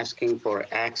asking for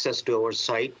access to our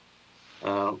site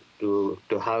to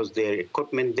house their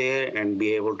equipment there and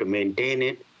be able to maintain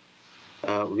it.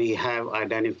 We have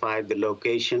identified the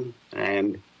location,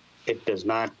 and it does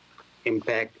not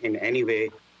impact in any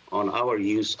way on our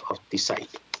use of the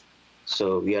site.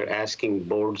 So we are asking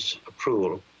board's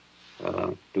approval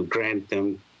to grant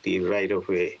them the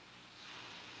right-of-way.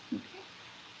 Okay.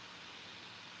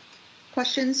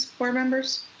 Questions, board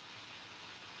members?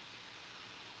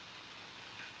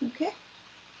 Okay,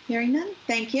 hearing none.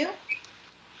 Thank you.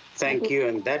 Thank you,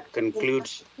 and that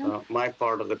concludes my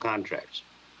part of the contracts.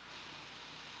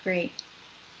 Great.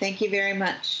 Thank you very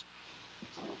much.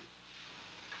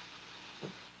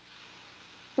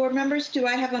 Board members, do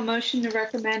I have a motion to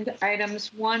recommend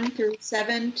items 1 through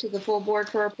 7 to the full board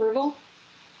for approval?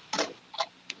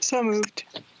 So moved.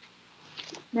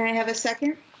 May I have a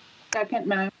second? Second,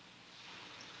 ma'am.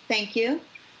 Thank you.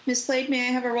 Ms. Slade, may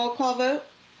I have a roll call vote?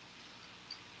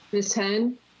 Ms.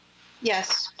 Henn?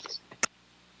 Yes.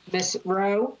 Ms.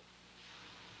 Rowe?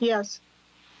 Yes.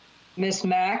 Ms.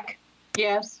 Mack?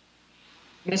 Yes.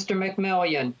 Mr.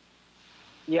 McMillian?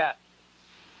 Yes.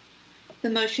 The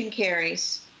motion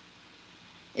carries.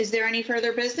 Is there any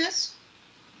further business?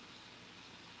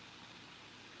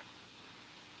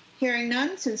 Hearing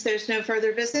none, since there's no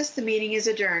further business, the meeting is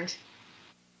adjourned.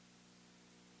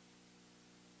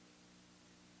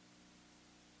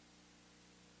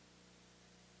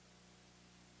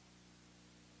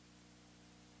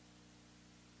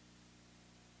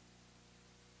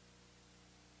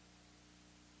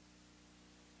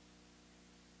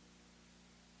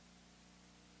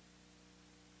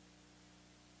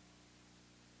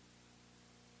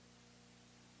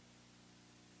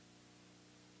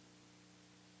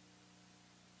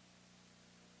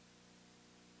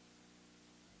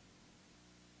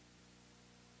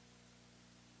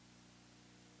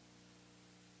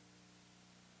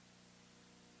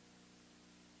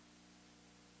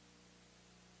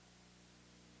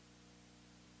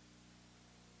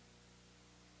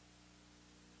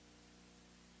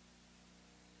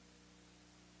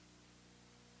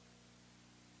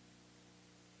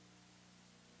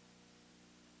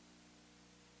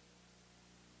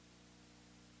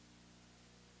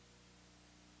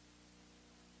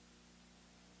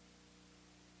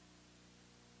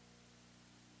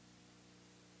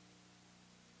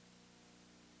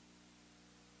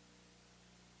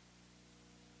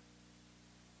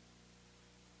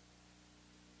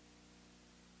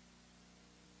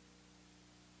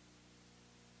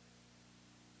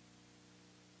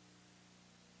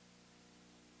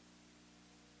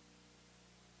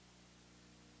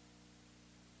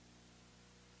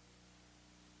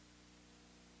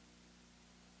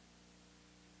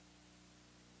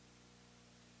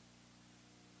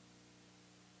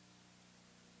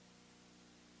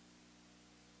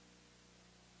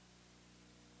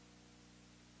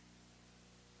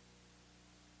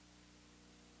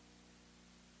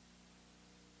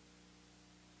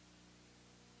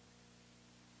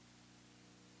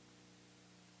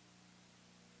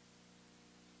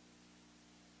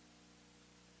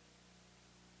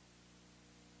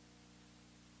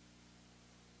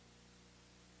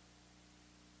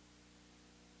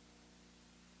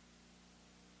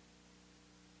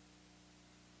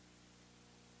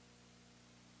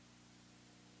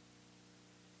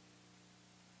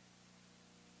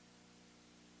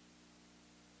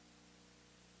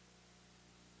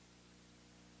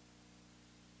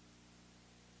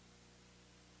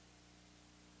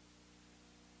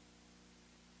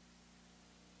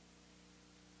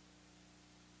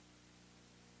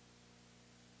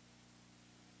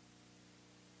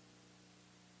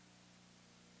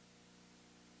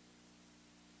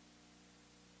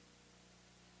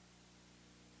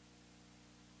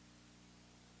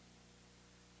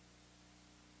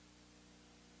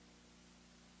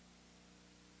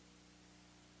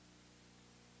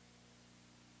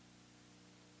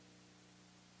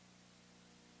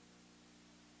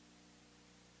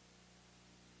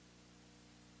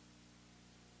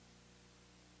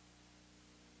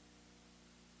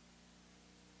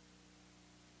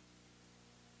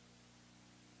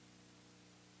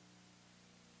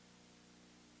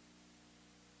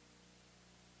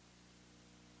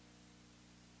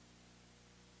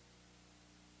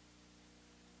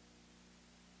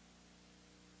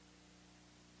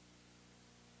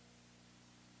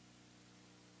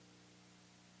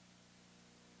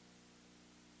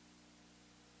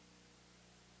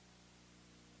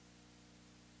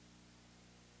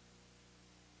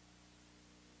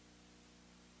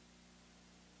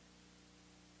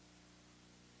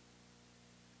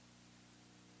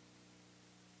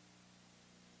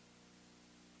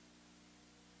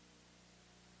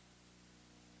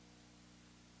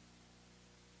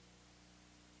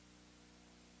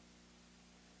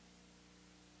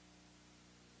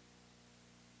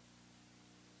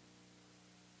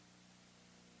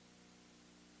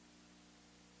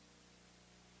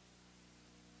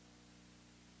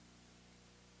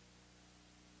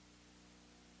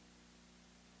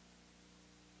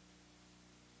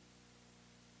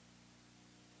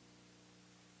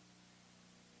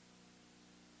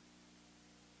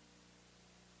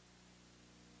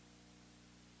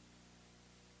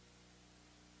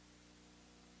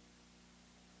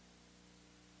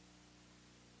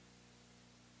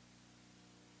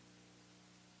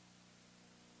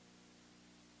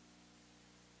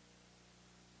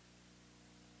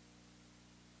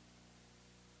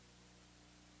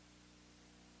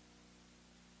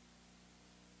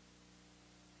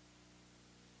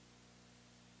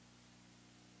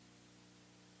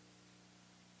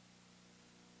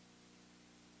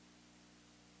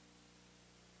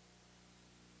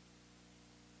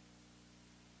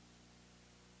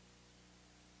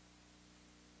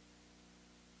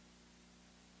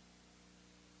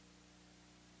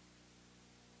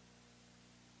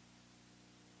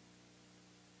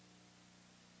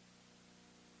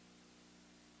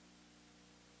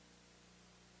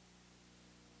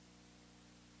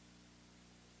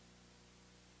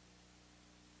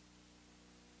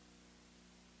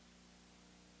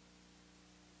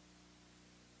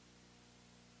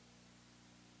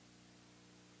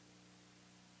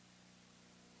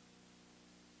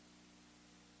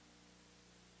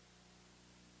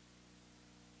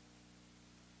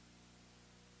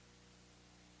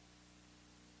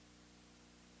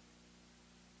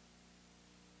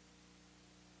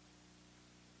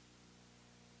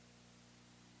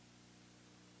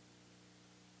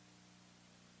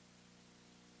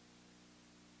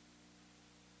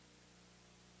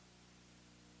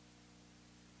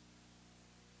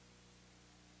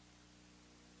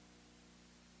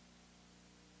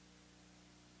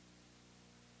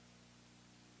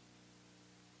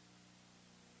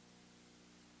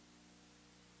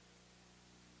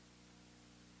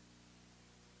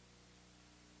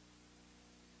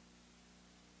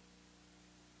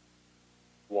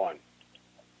 1.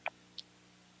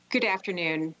 Good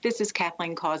afternoon. This is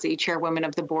Kathleen Causey, Chairwoman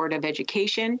of the Board of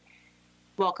Education,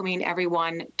 welcoming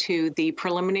everyone to the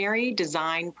preliminary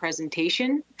design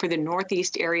presentation for the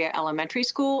Northeast Area Elementary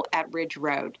School at Ridge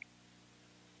Road.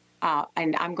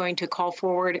 And I'm going to call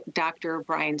forward Dr.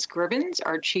 Brian Scrivens,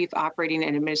 our Chief Operating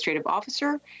and Administrative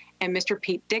Officer, and Mr.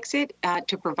 Pete Dixit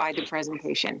to provide the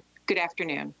presentation. Good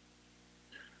afternoon.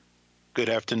 Good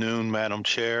afternoon, Madam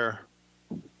Chair,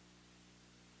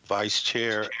 Vice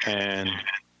Chair, and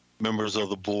members of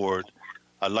the board.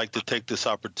 I'd like to take this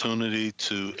opportunity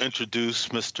to introduce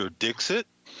Mr. Dixit,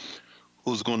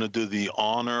 who's going to do the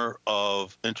honor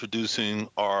of introducing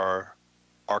our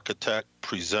architect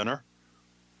presenter,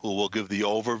 who will give the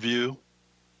overview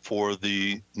for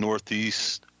the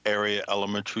Northeast Area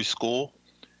Elementary School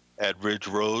at Ridge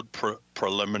Road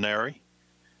preliminary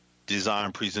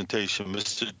design presentation.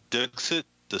 Mr. Dixit,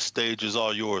 the stage is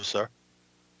all yours, sir.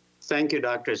 Thank you,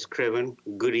 Dr. Scriven.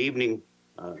 Good evening,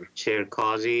 Chair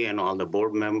Causey and all the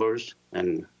board members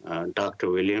and Dr.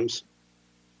 Williams.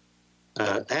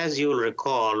 As you'll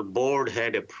recall, board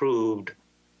had approved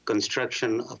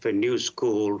construction of a new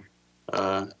school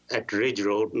at Ridge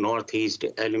Road, Northeast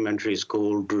Elementary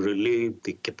School, to relieve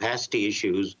the capacity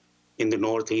issues in the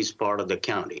northeast part of the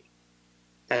county.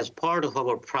 As part of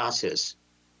our process,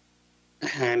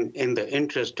 and in the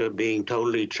interest of being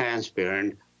totally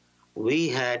transparent, we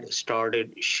had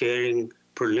started sharing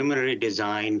preliminary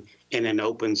design in an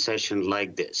open session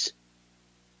like this.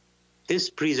 This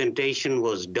presentation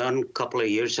was done a couple of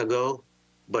years ago,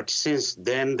 but since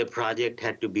then the project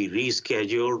had to be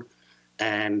rescheduled,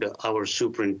 and our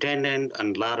superintendent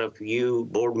and a lot of you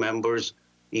board members,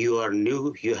 you are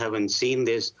new, you haven't seen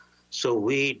this, so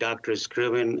we, Dr.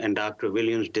 Scriven and Dr.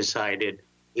 Williams, decided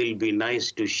it'll be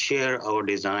nice to share our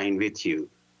design with you.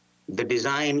 The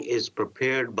design is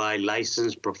prepared by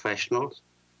licensed professionals,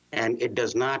 and it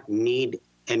does not need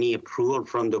any approval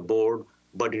from the board,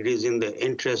 but it is in the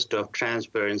interest of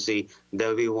transparency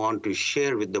that we want to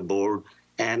share with the board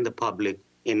and the public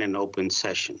in an open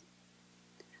session.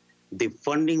 The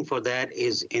funding for that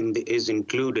is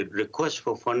included. Request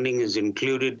for funding is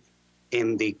included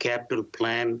in the capital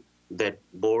plan that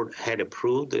board had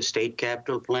approved, the state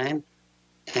capital plan,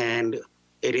 and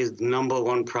it is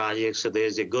 #1 project, so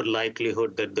there's a good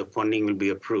likelihood that the funding will be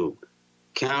approved.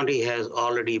 County has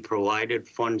already provided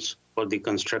funds for the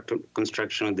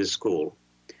construction of this school.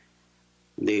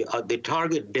 The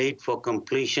target date for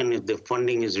completion, if the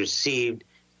funding is received,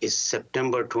 is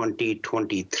September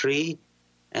 2023,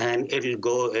 and it'll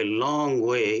go a long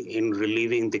way in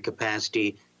relieving the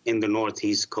capacity in the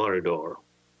Northeast corridor.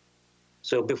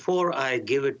 So before I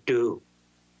give it to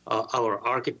our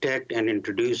architect and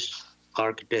introduce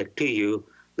architect to you,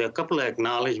 there are a couple of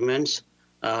acknowledgments.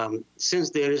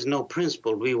 Since there is no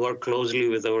principal, we work closely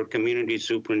with our community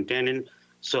superintendent,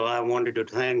 so I wanted to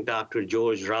thank Dr.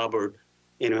 George Robert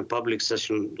in a public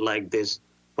session like this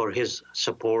for his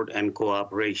support and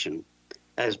cooperation.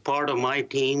 As part of my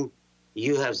team,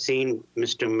 you have seen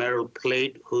Mr. Merrill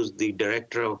Plate, who's the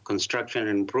Director of Construction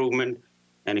and Improvement,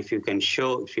 and if you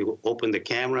open the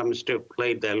camera, Mr.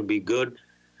 Plate, that'll be good.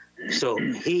 So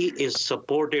he is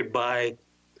supported by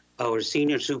our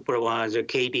Senior Supervisor,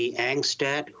 Katie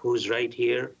Angstad, who's right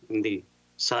here in the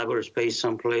cyberspace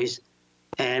someplace,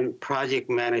 and Project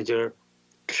Manager,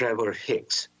 Trevor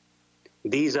Hicks.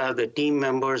 These are the team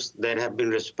members that have been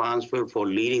responsible for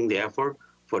leading the effort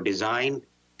for design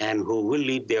and who will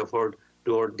lead the effort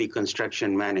toward the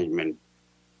construction management.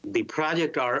 The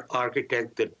project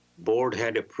architect that board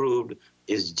had approved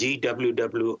is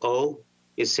GWWO.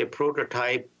 It's a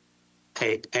prototype,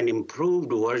 an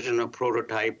improved version of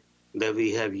prototype that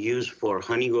we have used for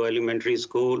Honeygo Elementary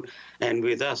School. And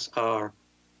with us are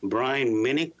Brian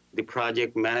Minnick, the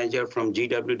project manager from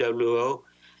GWWO,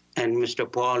 and Mr.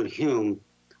 Paul Hume,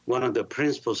 one of the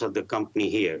principals of the company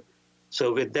here.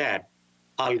 So with that,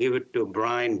 I'll give it to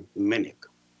Brian Minnick.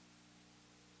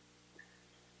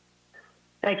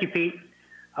 Thank you, Pete.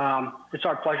 It's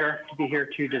our pleasure to be here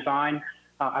to design.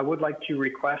 I would like to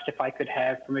request if I could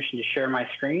have permission to share my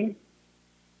screen.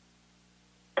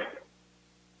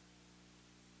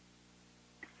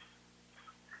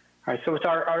 All right, so it's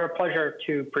our pleasure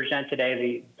to present today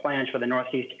the plans for the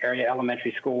Northeast Area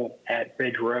Elementary School at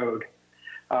Ridge Road.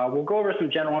 We'll go over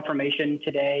some general information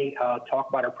today, talk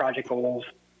about our project goals,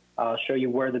 show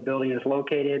you where the building is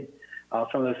located,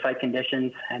 some of the site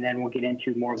conditions, and then we'll get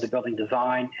into more of the building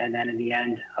design, and then in the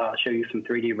end, show you some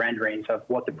 3D renderings of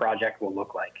what the project will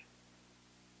look like.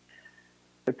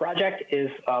 The project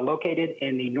is located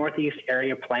in the Northeast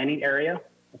Area Planning Area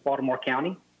of Baltimore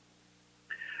County.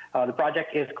 The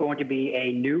project is going to be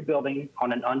a new building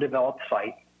on an undeveloped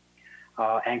site.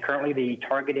 And currently the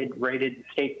targeted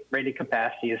state rated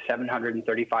capacity is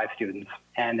 735 students,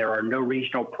 and there are no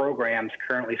regional programs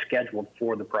currently scheduled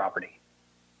for the property.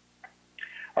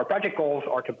 Our project goals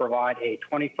are to provide a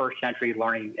 21st century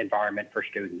learning environment for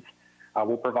students.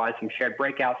 We'll provide some shared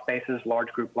breakout spaces, large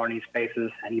group learning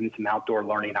spaces, and even some outdoor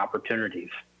learning opportunities.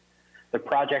 The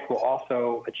project will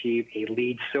also achieve a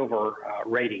LEED Silver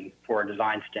rating for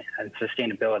design and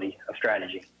sustainability of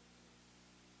strategy.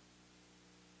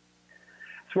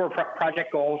 So our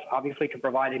project goals, obviously, to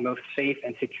provide a most safe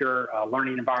and secure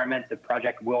learning environment. The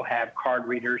project will have card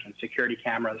readers and security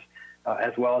cameras,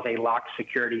 as well as a locked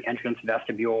security entrance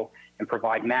vestibule, and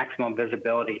provide maximum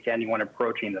visibility to anyone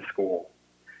approaching the school.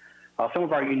 Some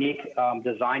of our unique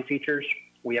design features: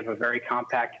 we have a very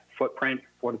compact footprint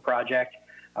for the project,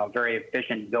 a very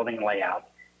efficient building layout,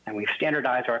 and we've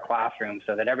standardized our classrooms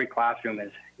so that every classroom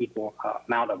is equal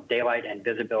amount of daylight and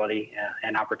visibility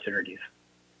and opportunities.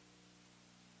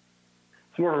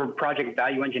 Some of our project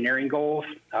value engineering goals,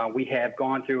 we have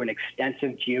gone through an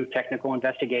extensive geotechnical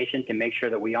investigation to make sure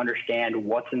that we understand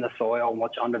what's in the soil and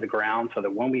what's under the ground, so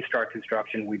that when we start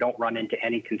construction, we don't run into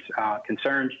any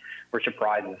concerns or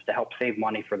surprises, to help save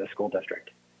money for the school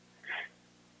district.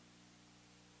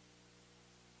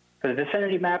 For the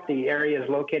vicinity map, the area is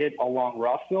located along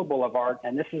Rossville Boulevard,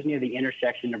 and this is near the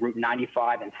intersection of Route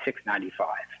 95 and 695.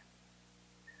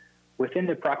 Within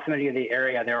the proximity of the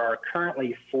area, there are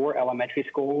currently 4 elementary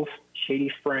schools.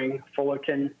 Shady Spring,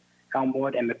 Fullerton,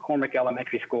 Elmwood, and McCormick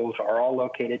elementary schools are all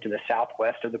located to the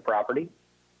southwest of the property.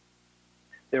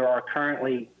 There are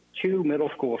currently 2 middle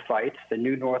school sites. The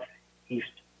new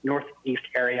northeast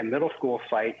area middle school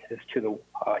site is to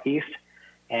the east,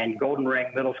 and Golden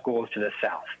Ring Middle School is to the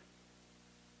south.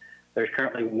 There's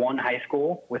currently 1 high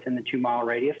school within the 2-mile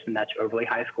radius, and that's Overley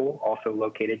High School, also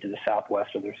located to the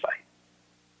southwest of their site.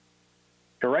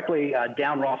 Directly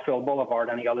down Rossville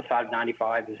Boulevard on the other side of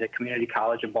 95 is the Community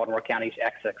College of Baltimore County's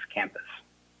XX campus.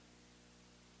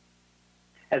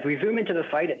 As we zoom into the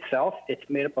site itself, it's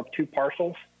made up of 2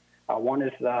 parcels. One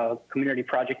is the community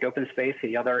project open space.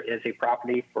 The other is a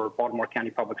property for Baltimore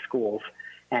County Public Schools.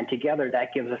 And together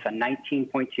that gives us a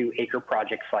 19.2 acre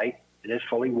project site. It is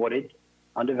fully wooded,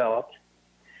 undeveloped.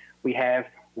 We have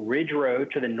Ridge Road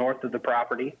to the north of the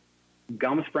property,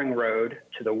 Gum Spring Road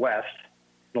to the west.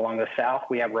 Along the south,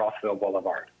 we have Rossville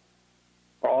Boulevard.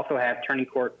 We also have Turning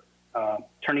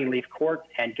Leaf Court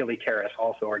and Gilly Terrace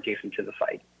also are adjacent to the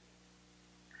site.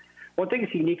 One thing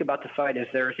that's unique about the site is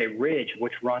there is a ridge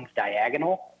which runs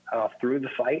diagonal through the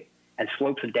site and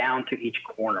slopes down to each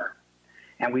corner.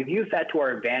 And we've used that to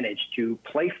our advantage to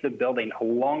place the building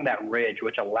along that ridge,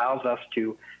 which allows us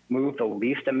to move the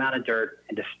least amount of dirt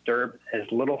and disturb as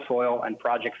little soil and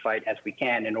project site as we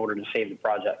can in order to save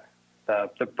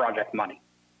the project money.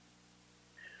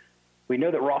 We know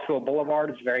that Rossville Boulevard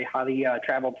is a very highly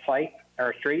traveled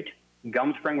street.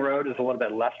 Gum Spring Road is a little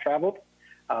bit less traveled.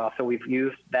 So we've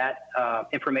used that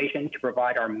information to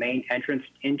provide our main entrance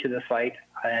into the site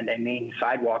and a main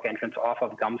sidewalk entrance off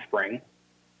of Gum Spring,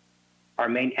 our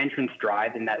main entrance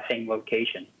drive in that same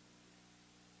location,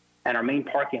 and our main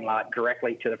parking lot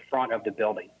directly to the front of the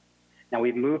building. Now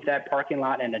we've moved that parking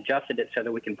lot and adjusted it so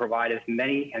that we can provide as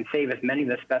many and save as many of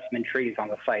the specimen trees on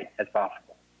the site as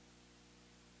possible.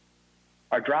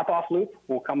 Our drop-off loop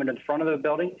will come into the front of the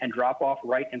building and drop off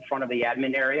right in front of the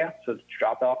admin area. So the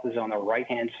drop-off is on the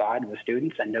right-hand side of the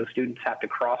students, and no students have to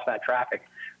cross that traffic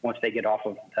once they get off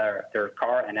of their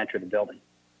car and enter the building.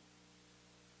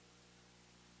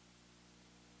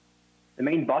 The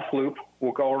main bus loop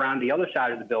will go around the other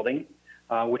side of the building,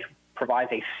 which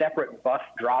provides a separate bus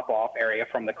drop-off area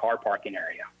from the car parking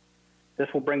area. This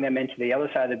will bring them into the other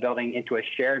side of the building into a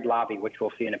shared lobby, which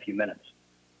we'll see in a few minutes.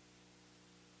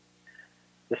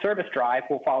 The service drive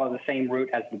will follow the same route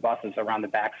as the buses around the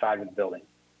back side of the building.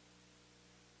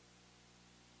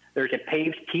 There's a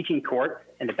paved teaching court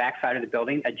in the back side of the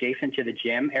building adjacent to the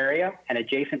gym area and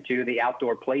adjacent to the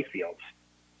outdoor play fields.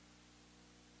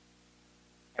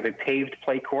 We have a paved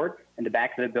play court in the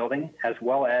back of the building, as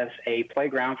well as a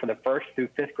playground for the 1st through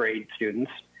 5th grade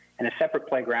students and a separate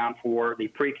playground for the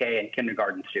pre-K and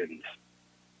kindergarten students.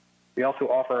 We also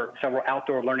offer several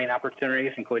outdoor learning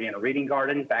opportunities, including a reading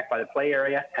garden back by the play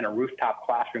area and a rooftop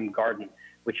classroom garden,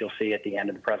 which you'll see at the end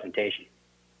of the presentation.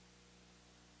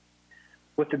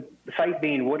 With the site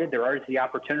being wooded, there is the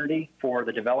opportunity for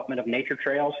the development of nature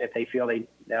trails if they feel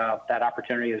that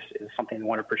opportunity is something they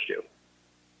want to pursue.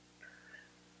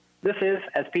 This is,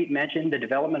 as Pete mentioned, the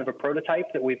development of a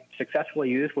prototype that we've successfully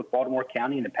used with Baltimore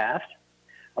County in the past.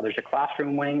 There's a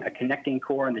classroom wing, a connecting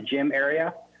core in the gym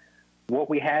area. What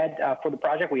we had for the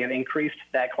project, we have increased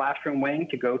that classroom wing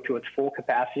to go to its full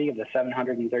capacity of the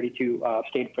 732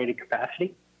 state-rated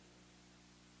capacity.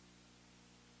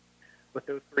 With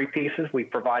those three pieces, we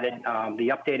provided the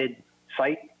updated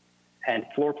site and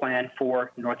floor plan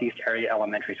for Northeast Area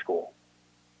Elementary School.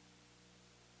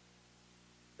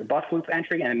 The bus loop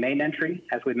entry and the main entry,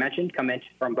 as we mentioned, come in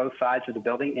from both sides of the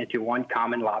building into one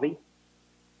common lobby.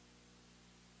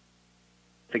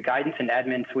 The guidance and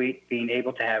admin suite being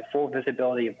able to have full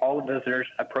visibility of all the visitors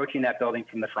approaching that building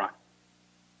from the front.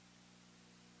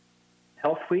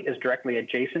 Health suite is directly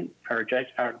adjacent or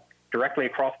directly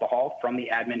across the hall from the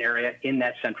admin area in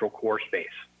that central core space,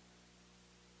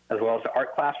 as well as the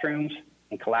art classrooms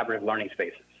and collaborative learning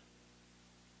spaces.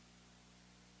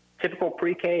 Typical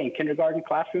pre-K and kindergarten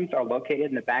classrooms are located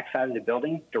in the backside of the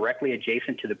building, directly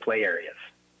adjacent to the play areas.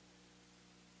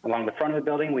 Along the front of the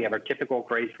building, we have our typical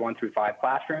grades 1 through 5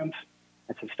 classrooms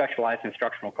and some specialized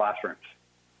instructional classrooms.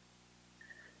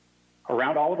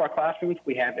 Around all of our classrooms,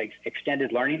 we have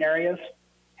extended learning areas,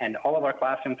 and all of our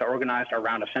classrooms are organized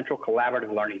around a central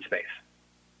collaborative learning space.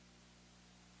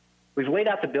 We've laid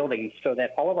out the building so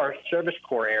that all of our service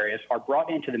core areas are brought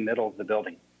into the middle of the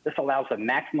building. This allows the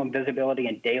maximum visibility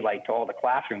and daylight to all the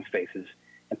classroom spaces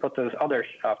and put those other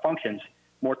functions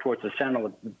more towards the center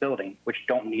of the building, which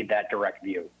don't need that direct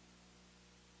view.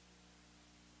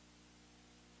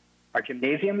 Our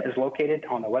gymnasium is located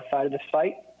on the west side of the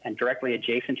site and directly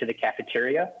adjacent to the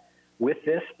cafeteria. With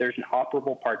this, there's an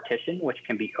operable partition which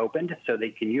can be opened so they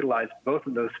can utilize both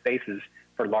of those spaces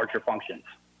for larger functions.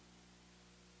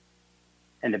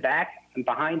 In the back and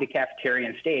behind the cafeteria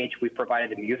and stage, we've provided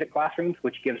the music classrooms,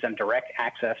 which gives them direct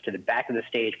access to the back of the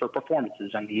stage for performances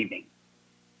in the evening.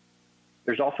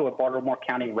 There's also a Baltimore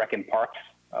County Rec and Parks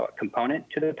component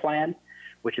to the plan,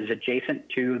 which is adjacent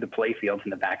to the play fields in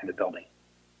the back of the building.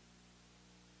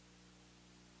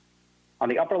 On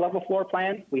the upper level floor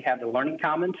plan, we have the Learning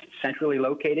Commons centrally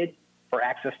located for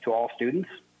access to all students.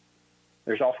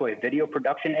 There's also a video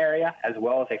production area, as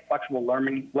well as a flexible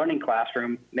learning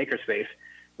classroom makerspace,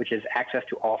 which is access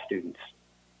to all students.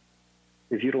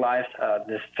 We've utilized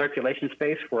this circulation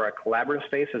space for a collaborative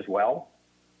space as well.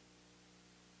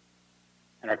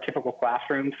 And our typical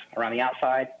classrooms around the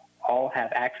outside all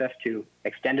have access to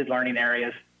extended learning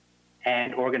areas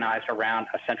and organized around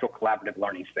a central collaborative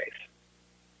learning space.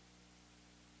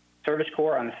 Service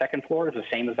core on the second floor is the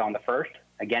same as on the first,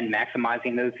 again,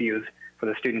 maximizing those views for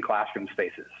the student classroom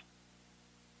spaces.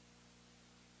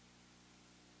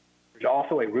 There's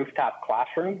also a rooftop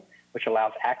classroom, which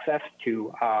allows access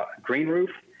to a green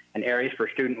roof and areas for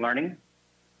student learning.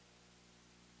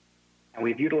 And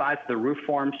we've utilized the roof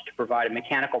forms to provide a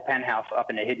mechanical penthouse up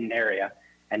in a hidden area,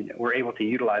 and we're able to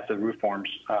utilize the roof forms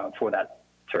for that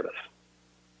service.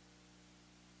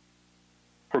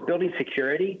 For building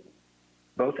security,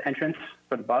 both entrance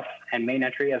for the bus and main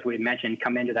entry, as we mentioned,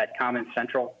 come into that common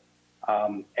central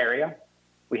area.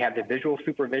 We have the visual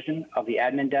supervision of the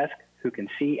admin desk who can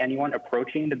see anyone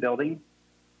approaching the building.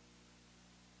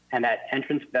 And that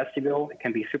entrance vestibule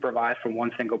can be supervised from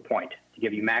one single point to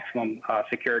give you maximum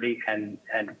security and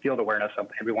field awareness of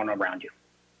everyone around you.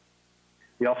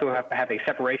 We also have a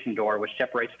separation door which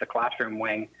separates the classroom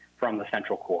wing from the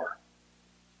central core.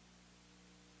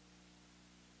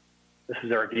 This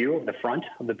is our view of the front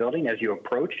of the building as you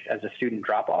approach as a student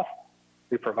drop-off.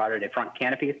 We provided a front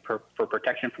canopy for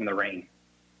protection from the rain.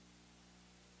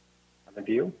 The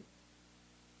view.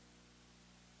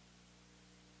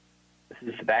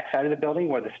 This is the back side of the building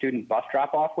where the student bus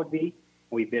drop-off would be.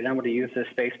 We've been able to use this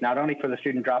space not only for the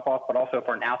student drop-off, but also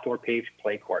for an outdoor paved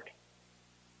play court.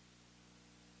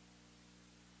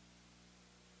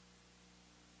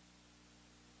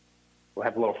 We'll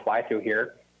have a little fly-through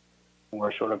here.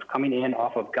 We're sort of coming in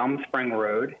off of Gum Spring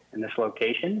Road in this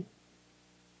location.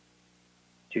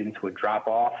 Students would drop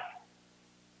off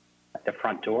at the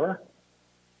front door.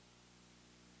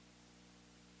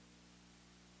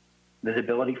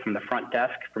 Visibility from the front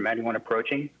desk from anyone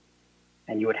approaching,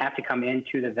 and you would have to come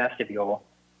into the vestibule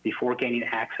before gaining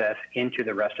access into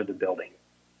the rest of the building,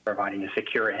 providing a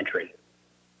secure entry.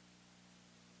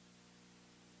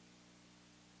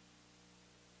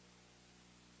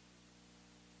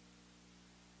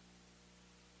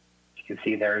 As you can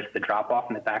see, there's the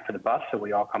drop-off in the back for the bus, so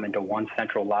we all come into one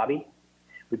central lobby.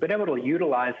 We've been able to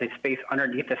utilize the space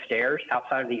underneath the stairs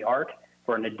outside of the art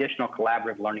for an additional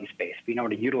collaborative learning space, being able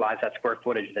to utilize that square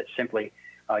footage that simply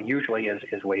usually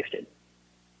is wasted.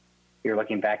 You're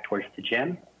looking back towards the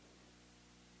gym.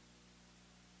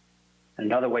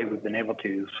 Another way we've been able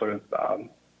to sort of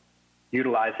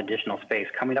utilize additional space.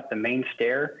 Coming up the main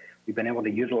stair, we've been able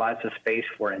to utilize the space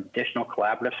for an additional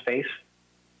collaborative space.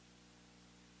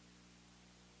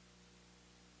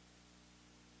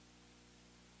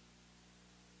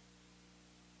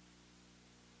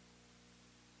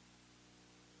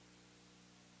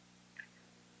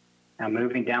 Now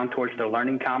moving down towards the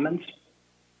Learning Commons,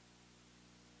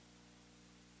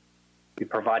 we're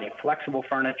providing flexible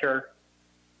furniture.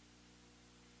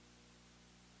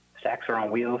 Stacks are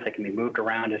on wheels that can be moved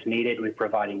around as needed. We're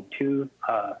providing 2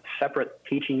 separate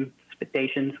teaching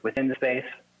stations within the space.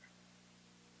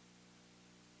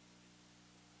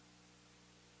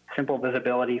 Simple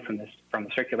visibility from the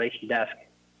circulation desk.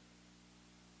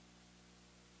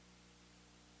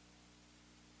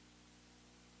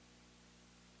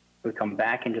 We come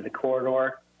back into the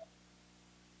corridor.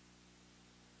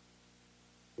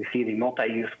 We see the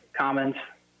multi-use commons,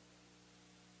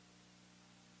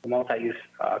 the multi-use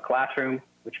classroom,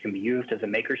 which can be used as a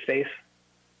makerspace.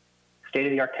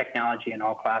 State-of-the-art technology in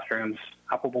all classrooms,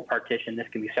 operable partition. This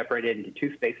can be separated into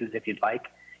 2 spaces if you'd like.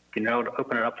 You can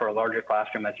open it up for a larger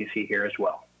classroom as you see here as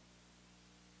well.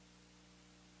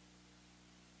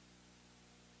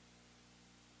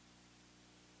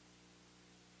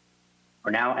 We're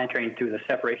now entering through the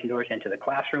separation doors into the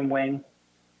classroom wing,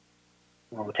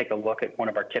 where we'll take a look at one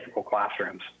of our typical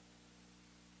classrooms.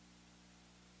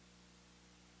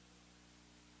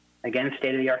 Again,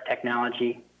 state-of-the-art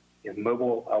technology. You have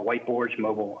mobile whiteboards,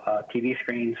 mobile TV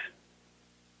screens,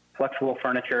 flexible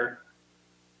furniture,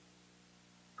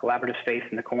 collaborative space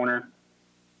in the corner.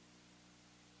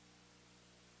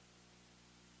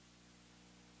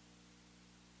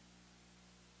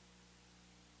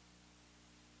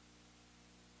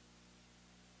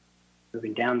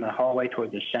 Moving down the hallway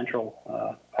toward the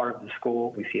central part of the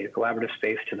school, we see a collaborative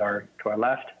space to our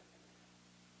left,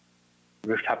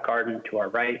 rooftop garden to our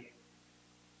right,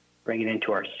 bringing it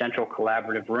into our central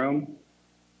collaborative room,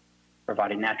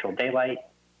 providing natural daylight,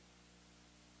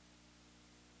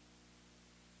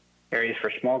 areas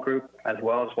for small group as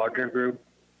well as larger group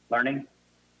learning.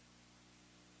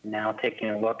 Now taking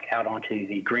a look out onto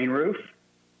the green roof,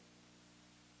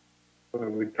 where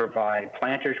we provide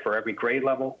planters for every grade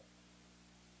level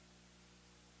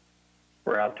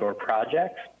for outdoor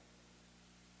projects.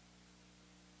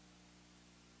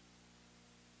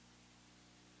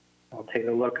 We'll take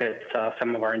a look at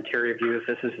some of our interior views.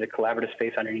 This is the collaborative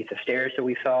space underneath the stairs that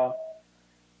we saw.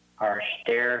 Our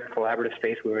stair collaborative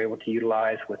space we were able to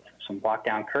utilize with some block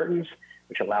down curtains,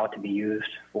 which allow it to be used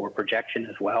for projection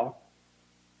as well.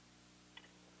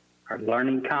 Our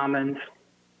learning commons,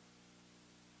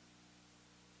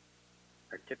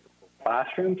 our typical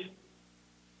classrooms.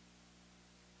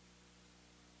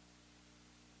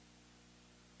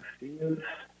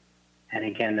 And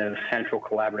again, those central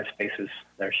collaborative spaces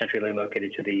that are centrally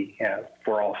located to the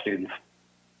for all students.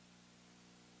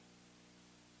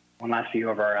 One last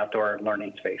view of our outdoor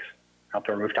learning space,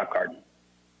 outdoor rooftop garden.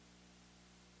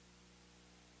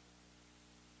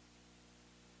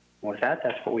 With that,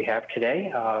 that's what we have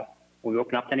today. We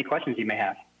open up to any questions you may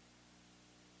have.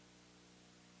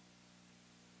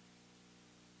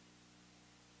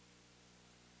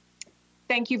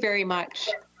 Thank you very much.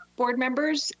 Board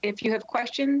members, if you have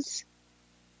questions,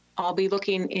 I'll be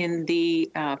looking in the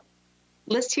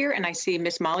list here, and I see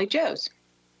Miss Molly Joes.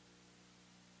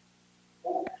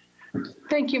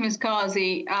 Thank you, Ms.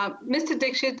 Causey. Mr.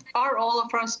 Dixit, are all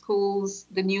of our schools,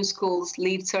 the new schools,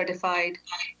 LEED certified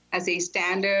as a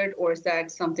standard, or is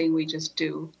that something we just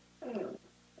do?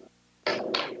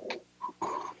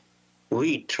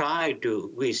 We strive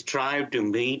to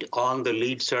meet all the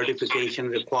LEED certification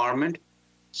requirement.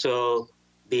 So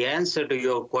the answer to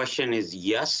your question is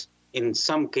yes. In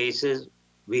some cases,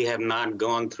 we have not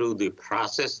gone through the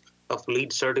process of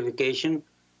LEED certification,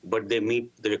 but they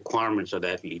meet the requirements of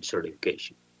that LEED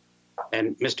certification.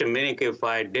 And Mr. Minnick, if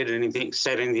I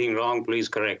said anything wrong, please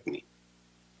correct me.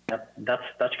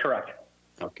 That's correct.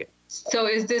 Okay. So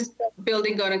is this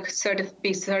building going to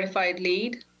be certified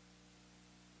LEED?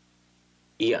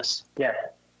 Yes. Yes.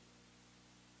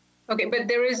 Okay, but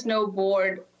there is no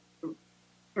board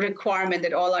requirement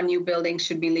that all our new buildings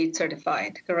should be LEED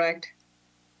certified, correct?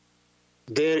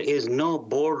 There is no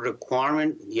board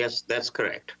requirement. Yes, that's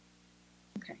correct.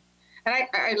 Okay. And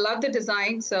I love the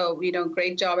design, so,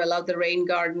 great job. I love the rain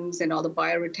gardens and all the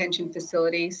bioretention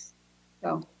facilities.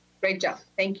 So, great job.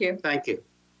 Thank you. Thank you.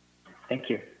 Thank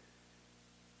you.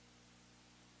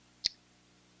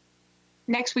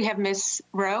 Next, we have Miss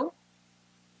Rowe.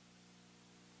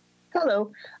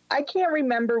 Hello. I can't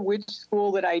remember which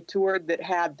school that I toured that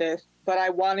had this, but I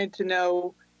wanted to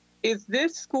know, is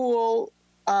this school,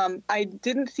 I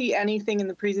didn't see anything in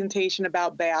the presentation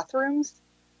about bathrooms,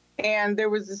 and there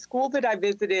was a school that I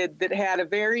visited that had a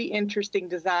very interesting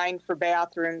design for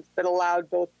bathrooms that allowed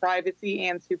both privacy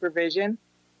and supervision,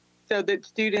 so that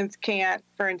students can't,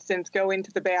 for instance, go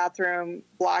into the bathroom,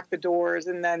 block the doors,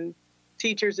 and then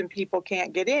teachers and people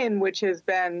can't get in, which has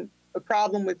been a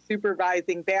problem with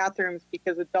supervising bathrooms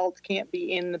because adults can't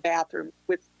be in the bathrooms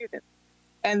with students.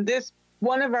 And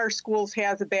one of our schools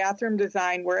has a bathroom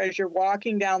design where as you're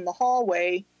walking down the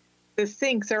hallway, the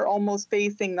sinks are almost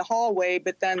facing the hallway,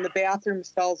 but then the bathroom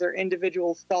stalls are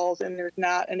individual stalls and there's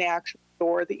not an actual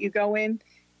door that you go in.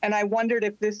 And I wondered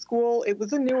if this school, it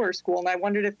was a newer school, and I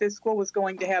wondered if this school was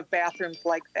going to have bathrooms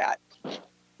like that.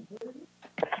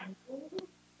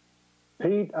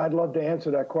 Pete, I'd love to answer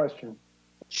that question.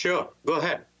 Sure, go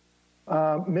ahead.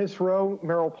 Ms. Rowe,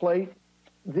 Merrill Plate,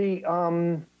 the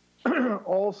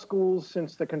all schools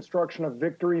since the construction of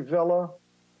Victory Villa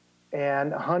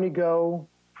and Honeygo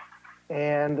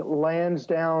and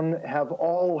Lansdowne have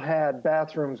all had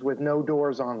bathrooms with no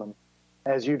doors on them,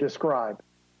 as you described.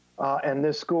 And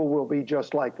this school will be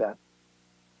just like that.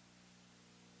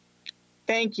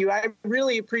 Thank you. I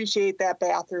really appreciate that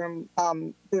bathroom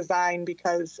design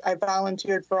because I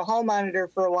volunteered for a hall monitor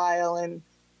for a while, and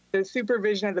the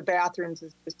supervision of the bathrooms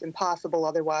is just impossible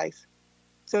otherwise.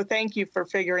 So thank you for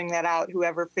figuring that out,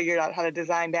 whoever figured out how to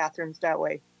design bathrooms that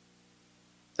way.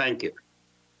 Thank you.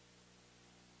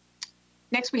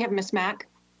 Next, we have Ms. Mack.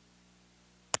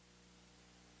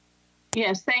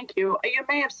 Yes, thank you. You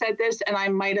may have said this and I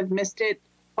might have missed it,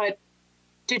 but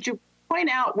did you point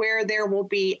out where there will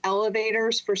be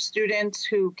elevators for students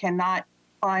who cannot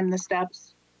climb the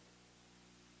steps?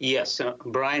 Yes.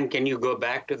 Brian, can you go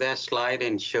back to that slide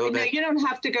and show that? No, you don't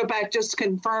have to go back. Just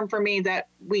confirm for me that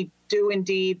we do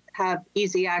indeed have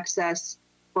easy access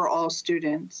for all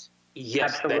students.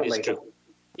 Yes, absolutely. That is true.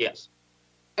 Yes.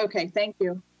 Okay, thank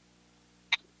you.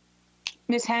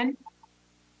 Ms. Henn?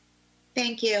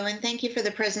 Thank you, and thank you for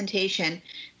the presentation.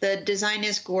 The design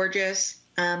is gorgeous.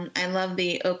 I love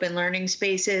the open learning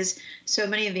spaces. So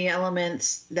many of the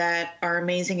elements that are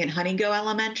amazing at Honeygo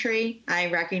Elementary, I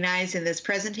recognize in this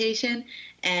presentation,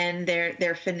 and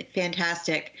they're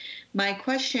fantastic. My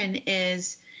question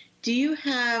is, do you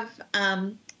have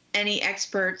any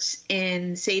experts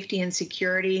in safety and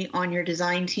security on your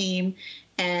design team,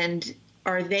 and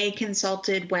are they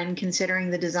consulted when considering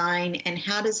the design, and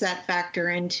how does that factor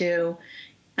into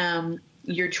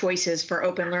your choices for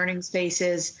open learning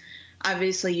spaces?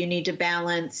 Obviously, you need to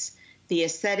balance the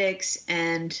aesthetics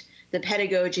and the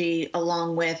pedagogy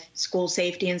along with school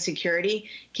safety and security.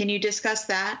 Can you discuss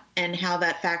that and how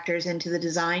that factors into the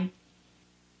design?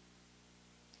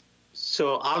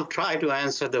 So I'll try to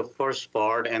answer the first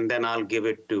part, and then I'll give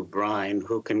it to Brian,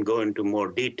 who can go into more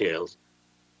details.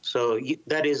 So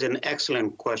that is an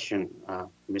excellent question,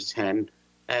 Ms. Henn.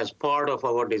 As part of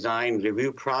our design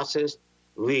review process,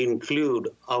 we include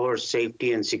our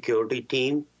safety and security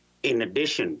team in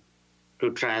addition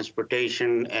to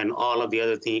transportation and all of the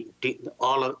other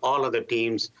all of the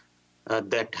teams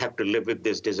that have to live with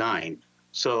this design.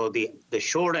 So the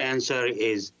short answer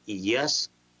is yes,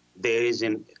 there is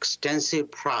an extensive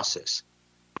process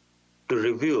to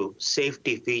review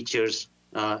safety features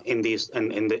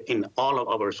in all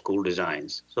of our school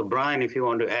designs. So Brian, if you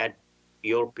want to add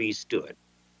your piece to it.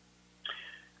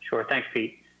 Sure, thanks,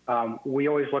 Pete. We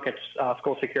always look at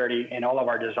school security in all of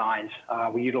our designs.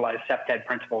 We utilize CPTED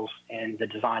principles in the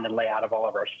design and layout of all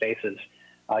of our spaces.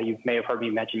 You may have heard me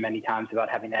mention many times about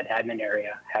having that admin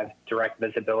area have direct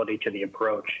visibility to the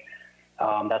approach.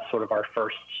 That's sort of our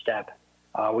first step.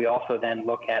 We also then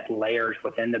look at layers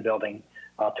within the building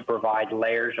to provide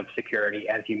layers of security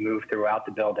as you move throughout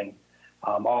the building.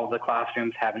 All of the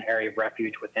classrooms have an area of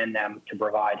refuge within them to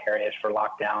provide areas for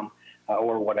lockdown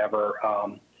or whatever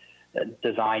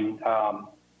design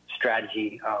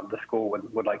strategy the school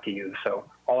would like to use. So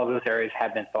all of those areas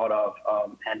have been thought of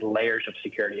and layers of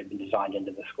security have been designed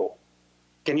into the school.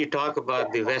 Can you talk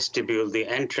about the vestibule, the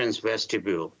entrance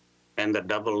vestibule, and the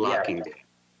double locking there?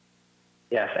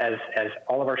 Yes, as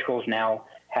all of our schools now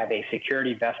have a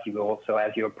security vestibule, so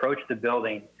as you approach the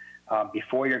building,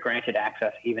 before you're granted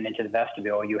access even into the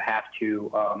vestibule, you have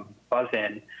to buzz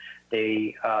in.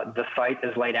 The site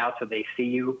is laid out so they see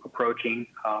you approaching.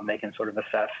 They can sort of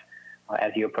assess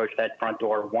as you approach that front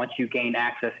door. Once you gain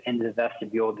access into the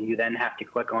vestibule, you then have to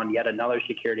click on yet another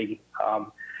security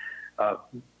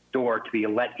door to be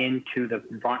let into the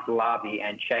front lobby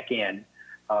and check in.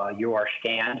 You are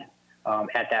scanned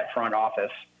at that front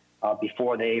office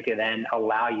before they can then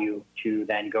allow you to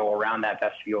then go around that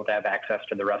vestibule to have access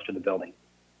to the rest of the building.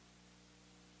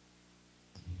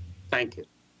 Thank you.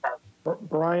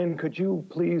 Brian, could you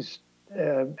please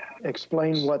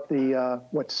explain what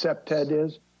CPTED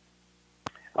is?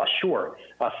 Sure.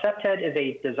 CPTED is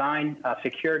a design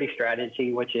security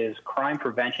strategy, which is crime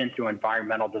prevention through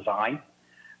environmental design.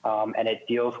 And it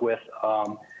deals with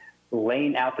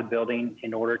laying out the building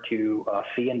in order to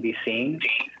see and be seen,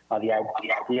 The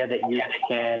idea that you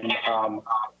can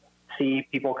see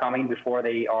people coming before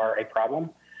they are a problem,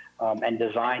 and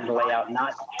design the layout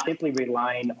not simply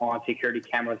relying on security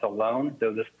cameras alone,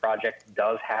 though this project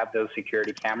does have those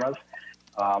security cameras,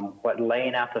 but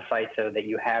laying out the site so that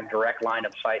you have direct line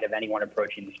of sight of anyone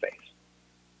approaching the space.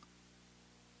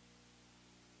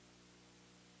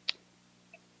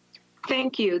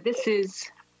 Thank you. This is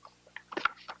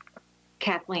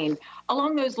Kathleen.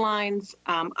 Along those lines,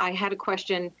 I had a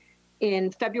question.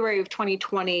 In February of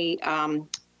 2020,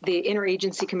 the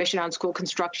Interagency Commission on School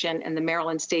Construction and the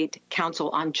Maryland State Council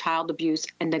on Child Abuse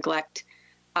and Neglect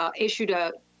issued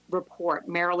a report,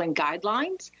 Maryland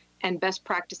Guidelines and Best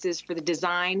Practices for the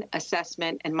Design,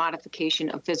 Assessment, and Modification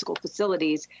of Physical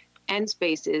Facilities and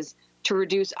Spaces to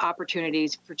Reduce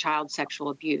Opportunities for Child Sexual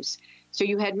Abuse. So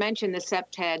you had mentioned the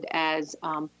CPTED as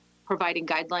providing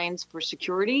guidelines for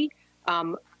security.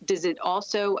 Does it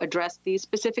also address these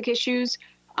specific issues?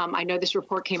 I know this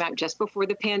report came out just before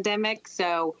the pandemic,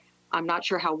 so I'm not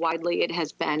sure how widely it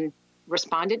has been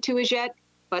responded to as yet,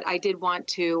 but I did want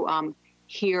to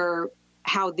hear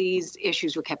how these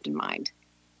issues were kept in mind.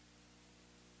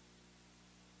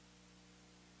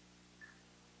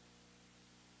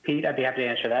 Pete, I'd be happy to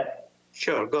answer that.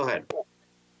 Sure, go ahead.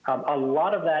 A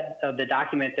lot of that, the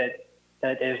document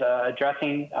that is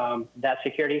addressing that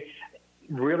security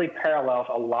really parallels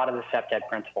a lot of the CPTED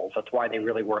principles. That's why they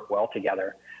really work well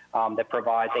together. That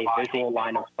provides a visual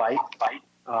line of sight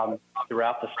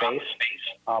throughout the space.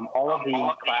 All of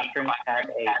the classrooms have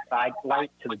a side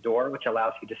light to the door, which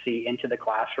allows you to see into the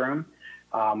classroom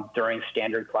during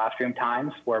standard classroom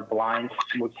times where blinds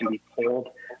can be pulled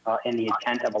in the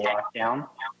intent of a lockdown.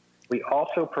 We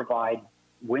also provide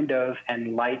windows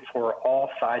and light for all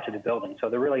sides of the building. So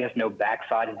there really is no back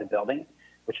side of the building,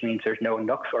 which means there's no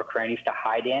nooks or crannies to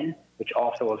hide in, which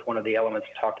also is one of the elements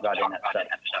talked about in that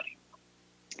study.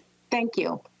 Thank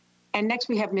you. And next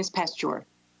we have Ms. Pasteur.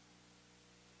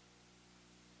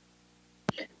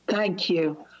 Thank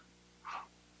you.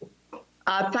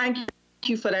 Thank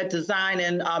you for that design.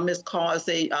 And Ms.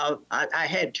 Causey, I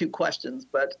had two questions,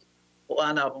 but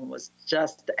one of them was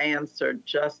just answered,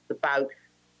 just about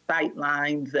sight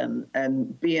lines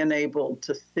and being able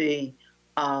to see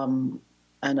in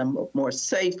a more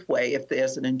safe way if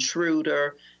there's an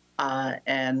intruder,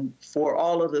 and for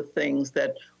all of the things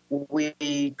that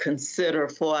we consider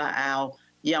for our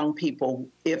young people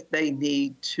if they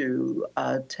need to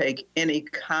take any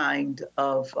kind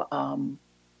of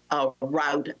a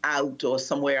route out or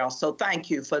somewhere else. So thank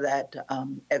you for that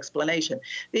explanation.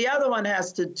 The other one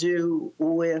has to do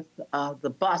with the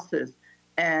buses,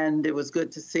 and it was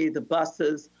good to see the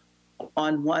buses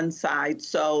on one side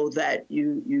so that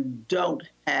you don't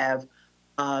have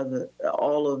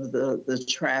all of the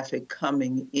traffic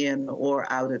coming in or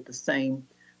out at the same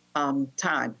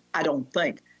time. I don't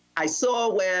think. I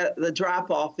saw where the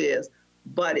drop-off is,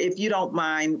 but if you don't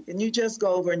mind, and you just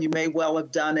go over, and you may well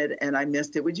have done it and I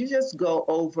missed it, would you just go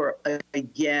over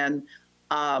again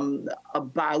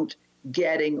about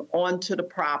getting onto the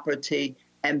property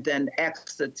and then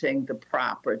exiting the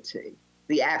property,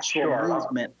 the actual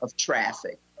movement of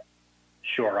traffic?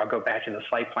 Sure, I'll go back to the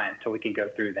site plan so we can go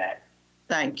through that.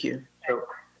 Thank you. So,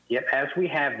 yep, as we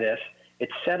have this,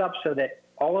 it's set up so that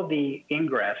all of the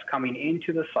ingress coming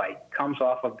into the site comes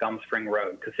off of Gum Spring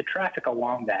Road because the traffic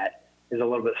along that is a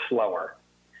little bit slower.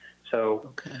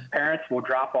 So parents will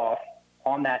drop off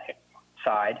on that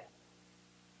side,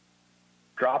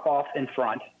 drop off in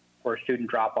front for a student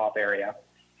drop-off area,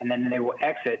 and then they will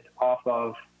exit off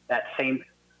of that same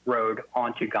road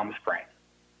onto Gum Spring.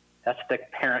 That's the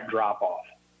parent drop-off.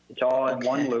 It's all in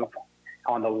one loop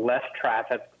on the less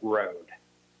trafficked road.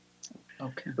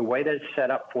 Okay. The way that it's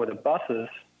set up for the buses,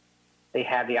 they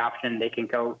have the option, they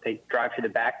drive to the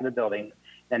back of the building,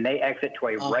 and they exit to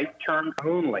a right turn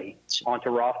only onto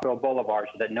Rossville Boulevard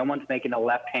so that no one's making a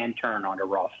left-hand turn onto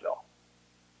Rossville.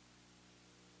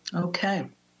 Okay.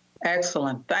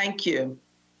 Excellent. Thank you.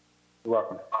 You're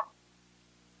welcome.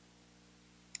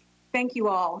 Thank you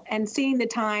all. And seeing the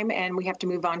time, and we have to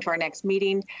move on to our next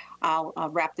meeting, I'll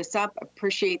wrap this up.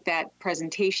 Appreciate that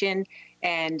presentation.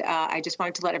 And I just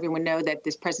wanted to let everyone know that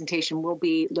this presentation will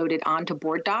be loaded onto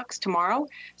Board Docs tomorrow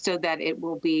so that it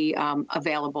will be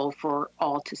available for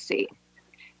all to see.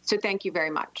 So thank you very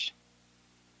much.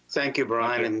 Thank you,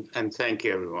 Brian, and thank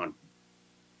you, everyone.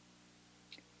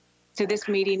 So this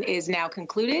meeting is now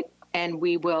concluded, and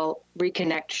we will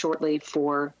reconnect shortly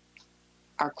for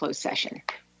our closed session.